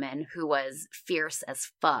non-white woman who was fierce as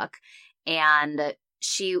fuck. And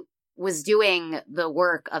she was doing the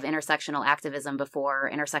work of intersectional activism before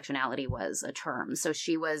intersectionality was a term. So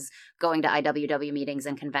she was going to IWW meetings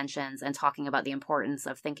and conventions and talking about the importance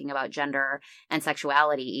of thinking about gender and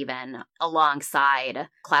sexuality even alongside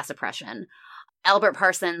class oppression. Albert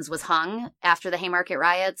Parsons was hung after the Haymarket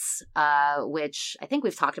riots, which I think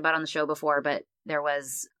we've talked about on the show before, but there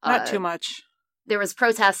was... Not too much. There was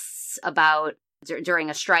protests about during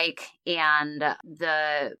a strike, and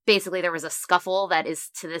basically there was a scuffle that is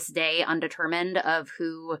to this day undetermined of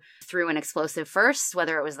who threw an explosive first,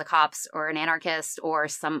 whether it was the cops or an anarchist or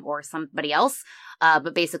somebody else.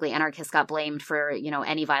 But basically anarchists got blamed for,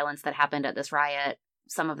 any violence that happened at this riot.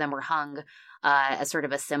 Some of them were hung as sort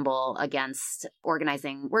of a symbol against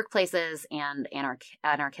organizing workplaces and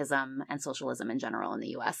anarchism and socialism in general in the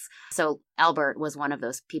U.S. So Albert was one of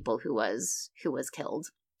those people who was killed.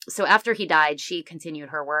 So after he died, she continued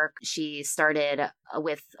her work. She started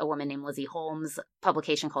with a woman named Lizzie Holmes, a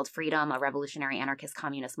publication called Freedom, a revolutionary anarchist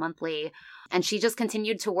communist monthly. And she just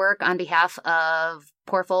continued to work on behalf of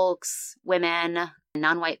poor folks, women,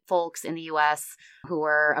 non-white folks in the U.S. who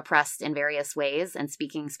were oppressed in various ways, and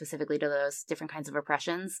speaking specifically to those different kinds of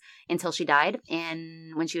oppressions until she died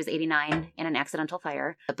when she was 89 in an accidental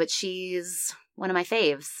fire. But she's one of my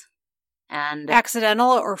faves. And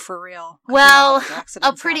accidental or for real? Well,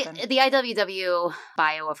 the IWW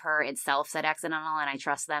bio of her itself said accidental, and I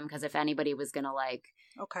trust them because if anybody was gonna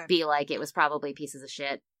be like it was probably pieces of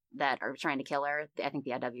shit that are trying to kill her, I think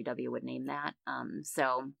the IWW would name that.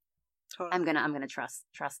 So totally. I'm gonna trust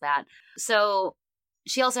that. So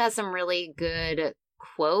She also has some really good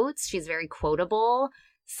quotes. She's very quotable.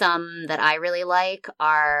 Some that I really like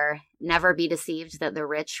are never be deceived that the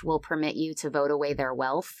rich will permit you to vote away their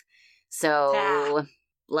wealth. So,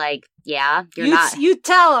 you're not. You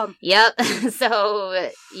tell them. Yep. So,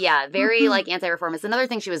 yeah, very anti-reformist. Another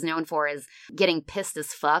thing she was known for is getting pissed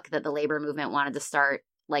as fuck that the labor movement wanted to start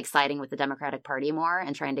siding with the Democratic Party more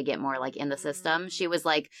and trying to get more in the system. She was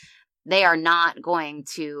like, they are not going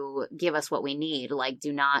to give us what we need.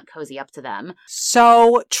 Do not cozy up to them.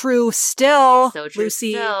 So true still. So true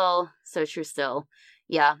Lucy. still. So true still.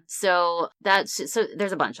 Yeah. So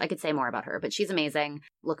there's a bunch. I could say more about her, but she's amazing.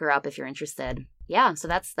 Look her up if you're interested. Yeah. So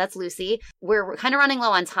that's Lucy. We're kind of running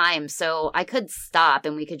low on time, so I could stop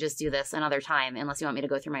and we could just do this another time unless you want me to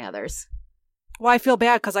go through my others. Well, I feel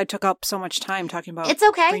bad because I took up so much time talking about It's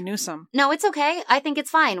okay. Bree Newsome. No, it's okay. I think it's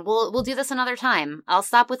fine. We'll do this another time. I'll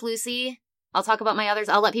stop with Lucy. I'll talk about my others.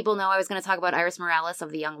 I'll let people know I was going to talk about Iris Morales of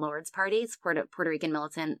the Young Lords Party, Puerto Rican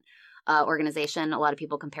militant organization. A lot of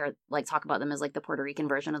people talk about them as the Puerto Rican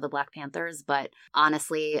version of the Black Panthers, but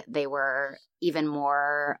honestly, they were even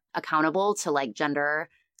more accountable to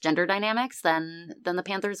gender dynamics than the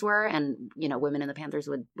Panthers were, and women in the Panthers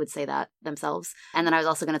would say that themselves. And then I was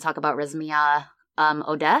also going to talk about Resmia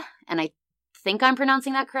Odeh, and I think I'm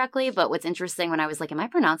pronouncing that correctly, but what's interesting when I was am I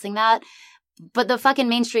pronouncing that? But the fucking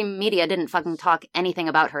mainstream media didn't fucking talk anything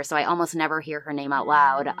about her, so I almost never hear her name out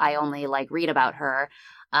loud. I only read about her.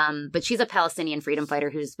 But she's a Palestinian freedom fighter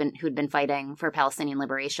who'd been fighting for Palestinian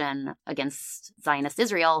liberation against Zionist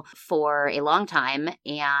Israel for a long time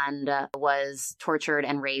and was tortured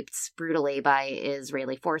and raped brutally by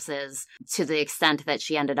Israeli forces to the extent that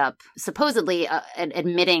she ended up supposedly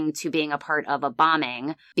admitting to being a part of a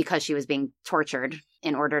bombing because she was being tortured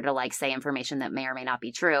in order to say information that may or may not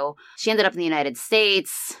be true. She ended up in the United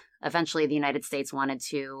States. Eventually, the United States wanted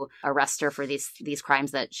to arrest her for these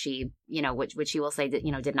crimes that she, which she will say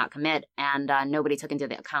did not commit, and nobody took into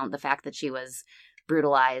account the fact that she was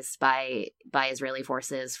brutalized by Israeli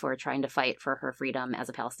forces for trying to fight for her freedom as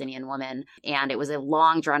a Palestinian woman. And it was a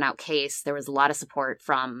long, drawn-out case. There was a lot of support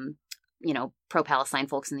from pro-Palestine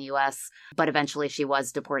folks in the U.S., but eventually she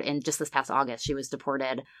was deported. In just this past August, she was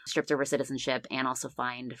deported, stripped of her citizenship, and also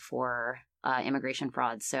fined for immigration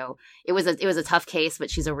fraud. So it was a tough case,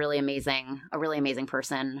 but she's a really amazing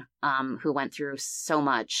person who went through so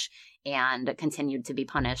much and continued to be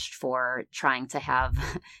punished for trying for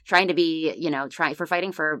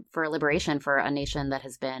fighting for liberation for a nation that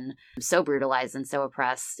has been so brutalized and so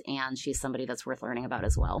oppressed. And she's somebody that's worth learning about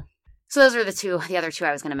as well. So those are the other two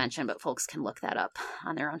I was going to mention, but folks can look that up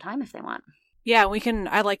on their own time if they want. Yeah,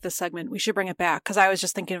 I like this segment. We should bring it back because I was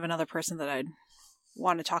just thinking of another person that I'd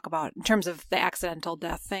want to talk about in terms of the accidental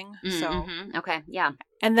death thing. So okay, yeah.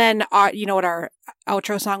 And then you know what our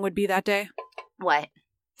outro song would be that day? What?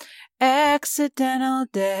 Accidental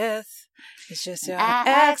death. It's just your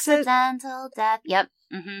accidental death. Yep.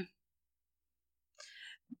 Mm-hmm.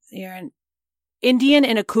 You're an Indian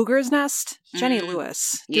in a cougar's nest. Jenny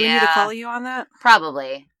Lewis. Do we need to call you on that?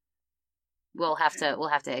 Probably. We'll have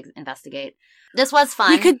to investigate. This was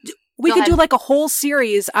fun. We could do a whole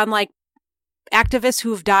series on activists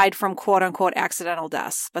who've died from quote unquote accidental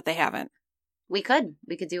deaths, but they haven't. We could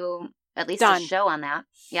do at least a show on that.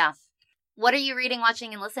 Yeah. What are you reading,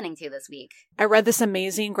 watching, and listening to this week? I read this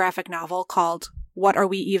amazing graphic novel called What Are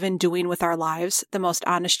We Even Doing With Our Lives? The Most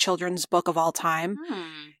Honest Children's Book of All Time.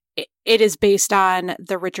 It is based on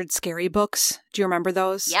the Richard Scarry books. Do you remember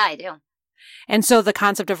those? Yeah, I do. And so the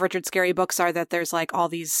concept of Richard Scarry books are that there's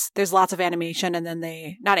there's lots of animation and then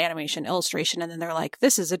illustration, and then they're like,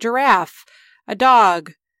 this is a giraffe, a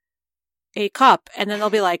dog, a cup. And then they'll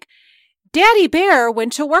be like, Daddy Bear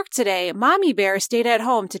went to work today. Mommy Bear stayed at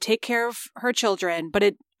home to take care of her children.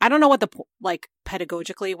 But I don't know what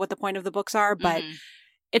pedagogically what the point of the books are, but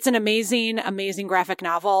it's an amazing, amazing graphic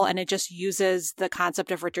novel, and it just uses the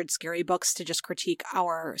concept of Richard Scarry books to just critique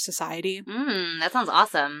our society. That sounds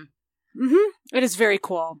awesome. It is very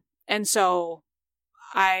cool. And so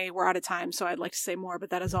we're out of time, so I'd like to say more,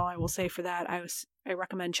 but that is all I will say for that. I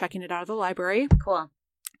recommend checking it out of the library. Cool.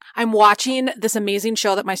 I'm watching this amazing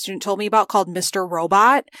show that my student told me about called Mr.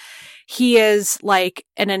 Robot. He is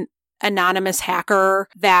an anonymous hacker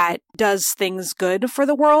that does things good for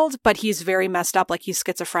the world, but he's very messed up. He's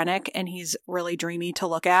schizophrenic and he's really dreamy to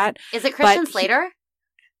look at. Is it Christian Slater?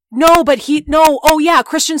 No, oh yeah,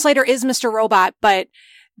 Christian Slater is Mr. Robot, but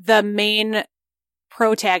the main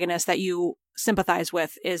protagonist that you sympathize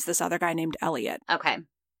with is this other guy named Elliot. Okay.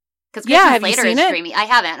 Because Christian Slater is dreamy. I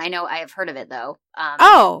haven't. I know I have heard of it though.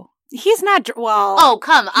 He's not, well. Oh,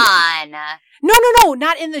 come on. No,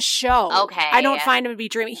 not in the show. Okay. I don't find him to be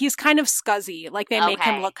dreamy. He's kind of scuzzy. Like, they make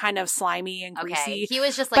him look kind of slimy and greasy. Okay. He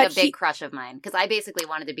was just like a big crush of mine, because I basically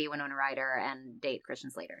wanted to be Winona Ryder and date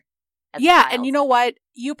Christian Slater. Yeah, and you know what?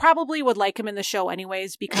 You probably would like him in the show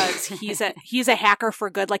anyways, because he's a hacker for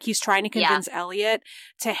good. Like, he's trying to convince Elliot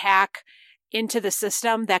to hack into the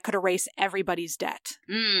system that could erase everybody's debt.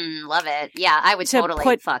 Love it. Yeah, I would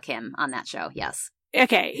totally fuck him on that show. Yes.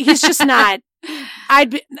 Okay, he's just not.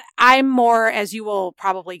 I'm more, as you will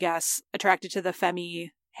probably guess, attracted to the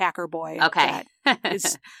Femi hacker boy. Okay.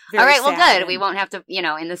 Is all right, well, good. We won't have to,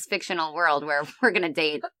 in this fictional world where we're going to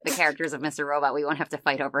date the characters of Mr. Robot, we won't have to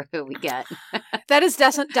fight over who we get. That is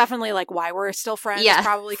definitely like why we're still friends. Yeah.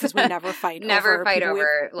 Probably because we never fight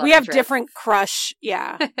over we have different crush.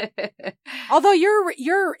 Yeah. Although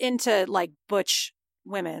you're into like butch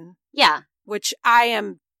women. Yeah. Which I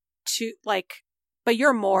am too, like, but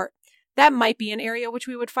you're more, that might be an area which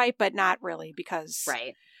we would fight, but not really, because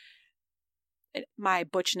my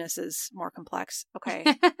butchness is more complex. Okay.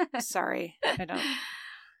 Sorry. I don't.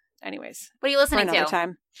 Anyways. What are you listening for another to?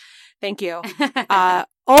 Time. Thank you.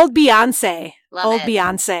 Old Beyonce. Love it.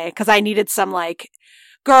 Beyonce. Because I needed some like,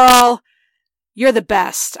 girl, you're the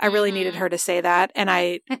best. I really needed her to say that. And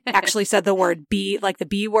I actually said the word B, like the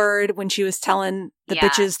B word, when she was telling the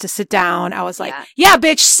bitches to sit down. I was like, yeah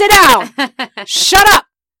bitch, sit down. Shut up.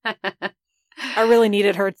 I really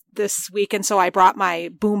needed her this week, and so I brought my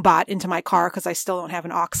Boombot into my car because I still don't have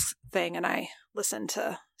an aux thing, and I listened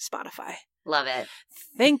to Spotify. Love it.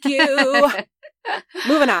 Thank you.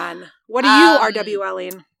 Moving on. What are you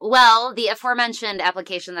RWLing? Well, the aforementioned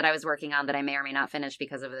application that I was working on that I may or may not finish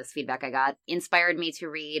because of this feedback I got inspired me to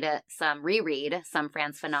reread some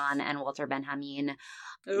Frantz Fanon and Walter Benjamin,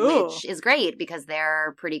 which is great because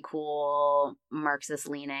they're pretty cool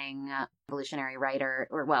Marxist-leaning revolutionary writer,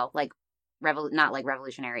 or not like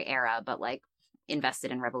revolutionary era, but like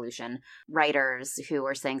invested in revolution writers who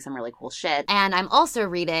are saying some really cool shit. And I'm also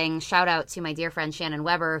reading, shout out to my dear friend Shannon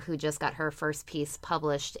Weber, who just got her first piece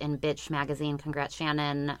published in Bitch magazine. Congrats,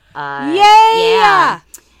 Shannon. Yay! Yeah.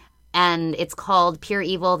 And it's called Pure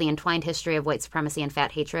Evil, The Entwined History of White Supremacy and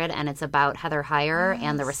Fat Hatred. And it's about Heather Heyer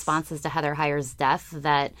and the responses to Heather Heyer's death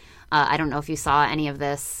that, I don't know if you saw any of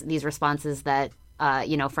these responses that,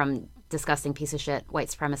 from disgusting piece of shit white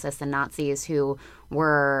supremacists and Nazis who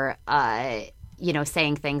were,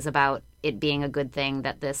 saying things about it being a good thing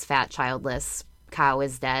that this fat, childless cow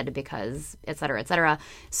is dead because et cetera, et cetera.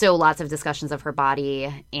 So lots of discussions of her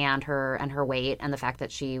body and her weight and the fact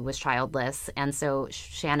that she was childless. And so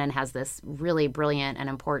Shannon has this really brilliant and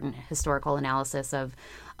important historical analysis of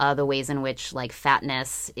the ways in which like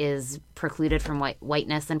fatness is precluded from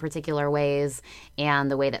whiteness in particular ways, and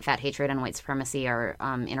the way that fat hatred and white supremacy are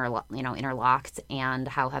interlocked, and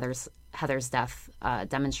how Heather's death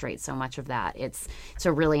demonstrates so much of that. It's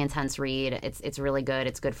a really intense read. It's really good.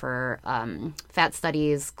 It's good for fat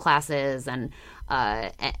studies classes, and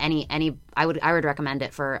I would recommend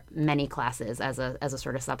it for many classes as a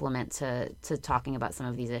sort of supplement to talking about some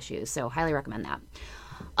of these issues. So highly recommend that.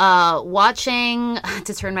 Watching,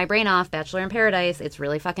 to turn my brain off, Bachelor in Paradise. It's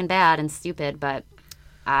really fucking bad and stupid, but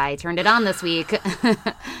I turned it on this week.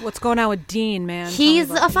 What's going on with Dean, man?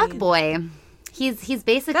 He's a fuckboy. He's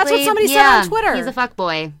basically... That's what somebody said on Twitter. He's a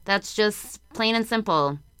fuckboy. That's just plain and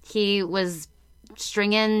simple. He was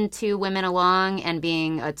stringing two women along and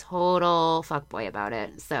being a total fuckboy about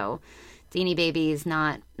it. So, Deanie Baby's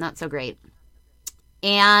not so great.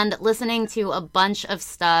 And listening to a bunch of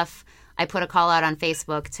stuff. I put a call out on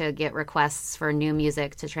Facebook to get requests for new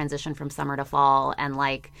music to transition from summer to fall, and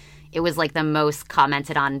it was like the most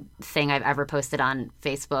commented on thing I've ever posted on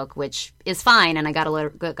Facebook, which is fine, and I got a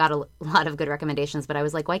lot of good recommendations. But I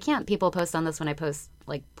was like, why can't people post on this when I post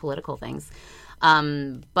like political things?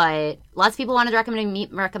 But lots of people wanted to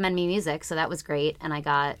recommend me music, so that was great, and I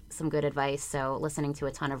got some good advice. So listening to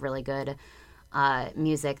a ton of really good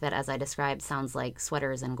music that, as I described, sounds like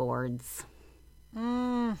sweaters and gourds.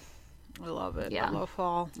 I love it. Yeah. I love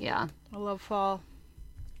fall. Yeah. I love fall.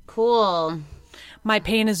 Cool. My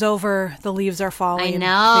pain is over. The leaves are falling. I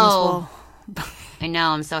know. I know.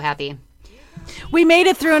 I'm so happy. We made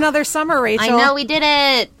it through another summer, Rachel. I know. We did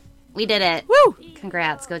it. We did it. Woo!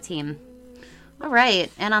 Congrats. Go team. All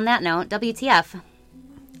right. And on that note, WTF.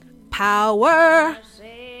 Power.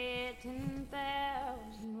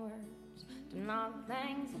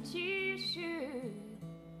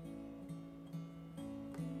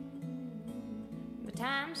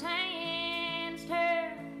 Time's hands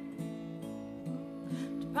turn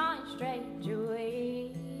to point straight your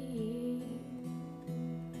way.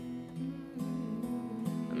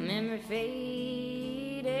 A memory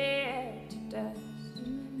faded dust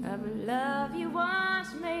of the love you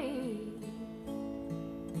once made.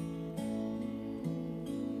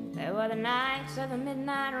 There were the nights of the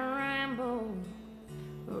midnight ramble,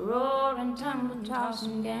 roll and tumble, toss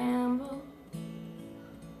and gamble.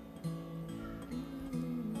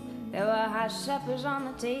 There were hot suppers on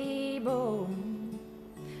the table,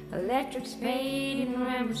 electric spade and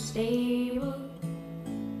ramble stable.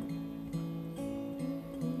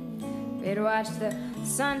 We'd watch the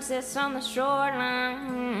sunsets on the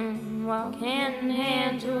shoreline, walk hand in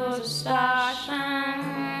hand towards the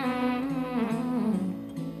starshine.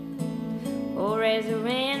 Oh, raise the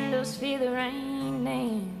windows, feel the rain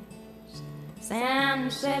dance, sound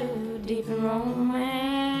and settle deep in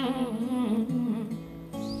romance.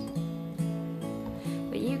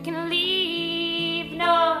 But you can leave,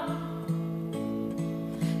 no,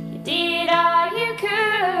 you did all you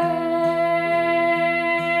could.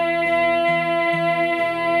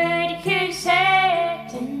 You could have said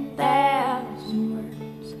 10,000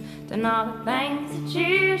 words, done all the things that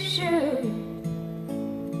you should.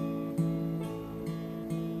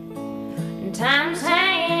 Time's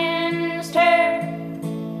hands turn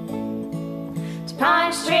to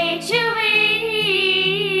point straight to me.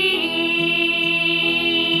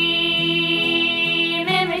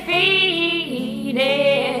 Memory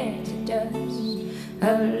faded to dust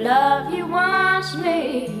of love you once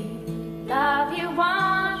made. Love you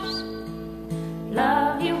once,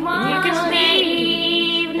 love you once. You can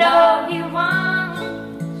leave, love you once.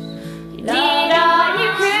 You did all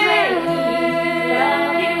you could.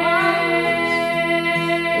 Love you once,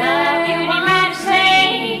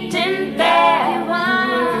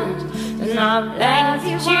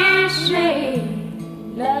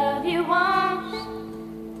 love you once,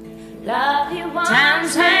 love you once.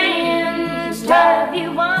 Time's hands, love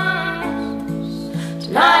you once,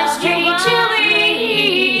 lie straight to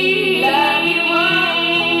me. Love you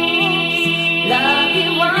once, love you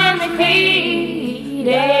once,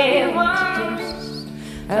 repeated once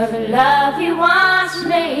of the love you once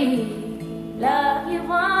made. Love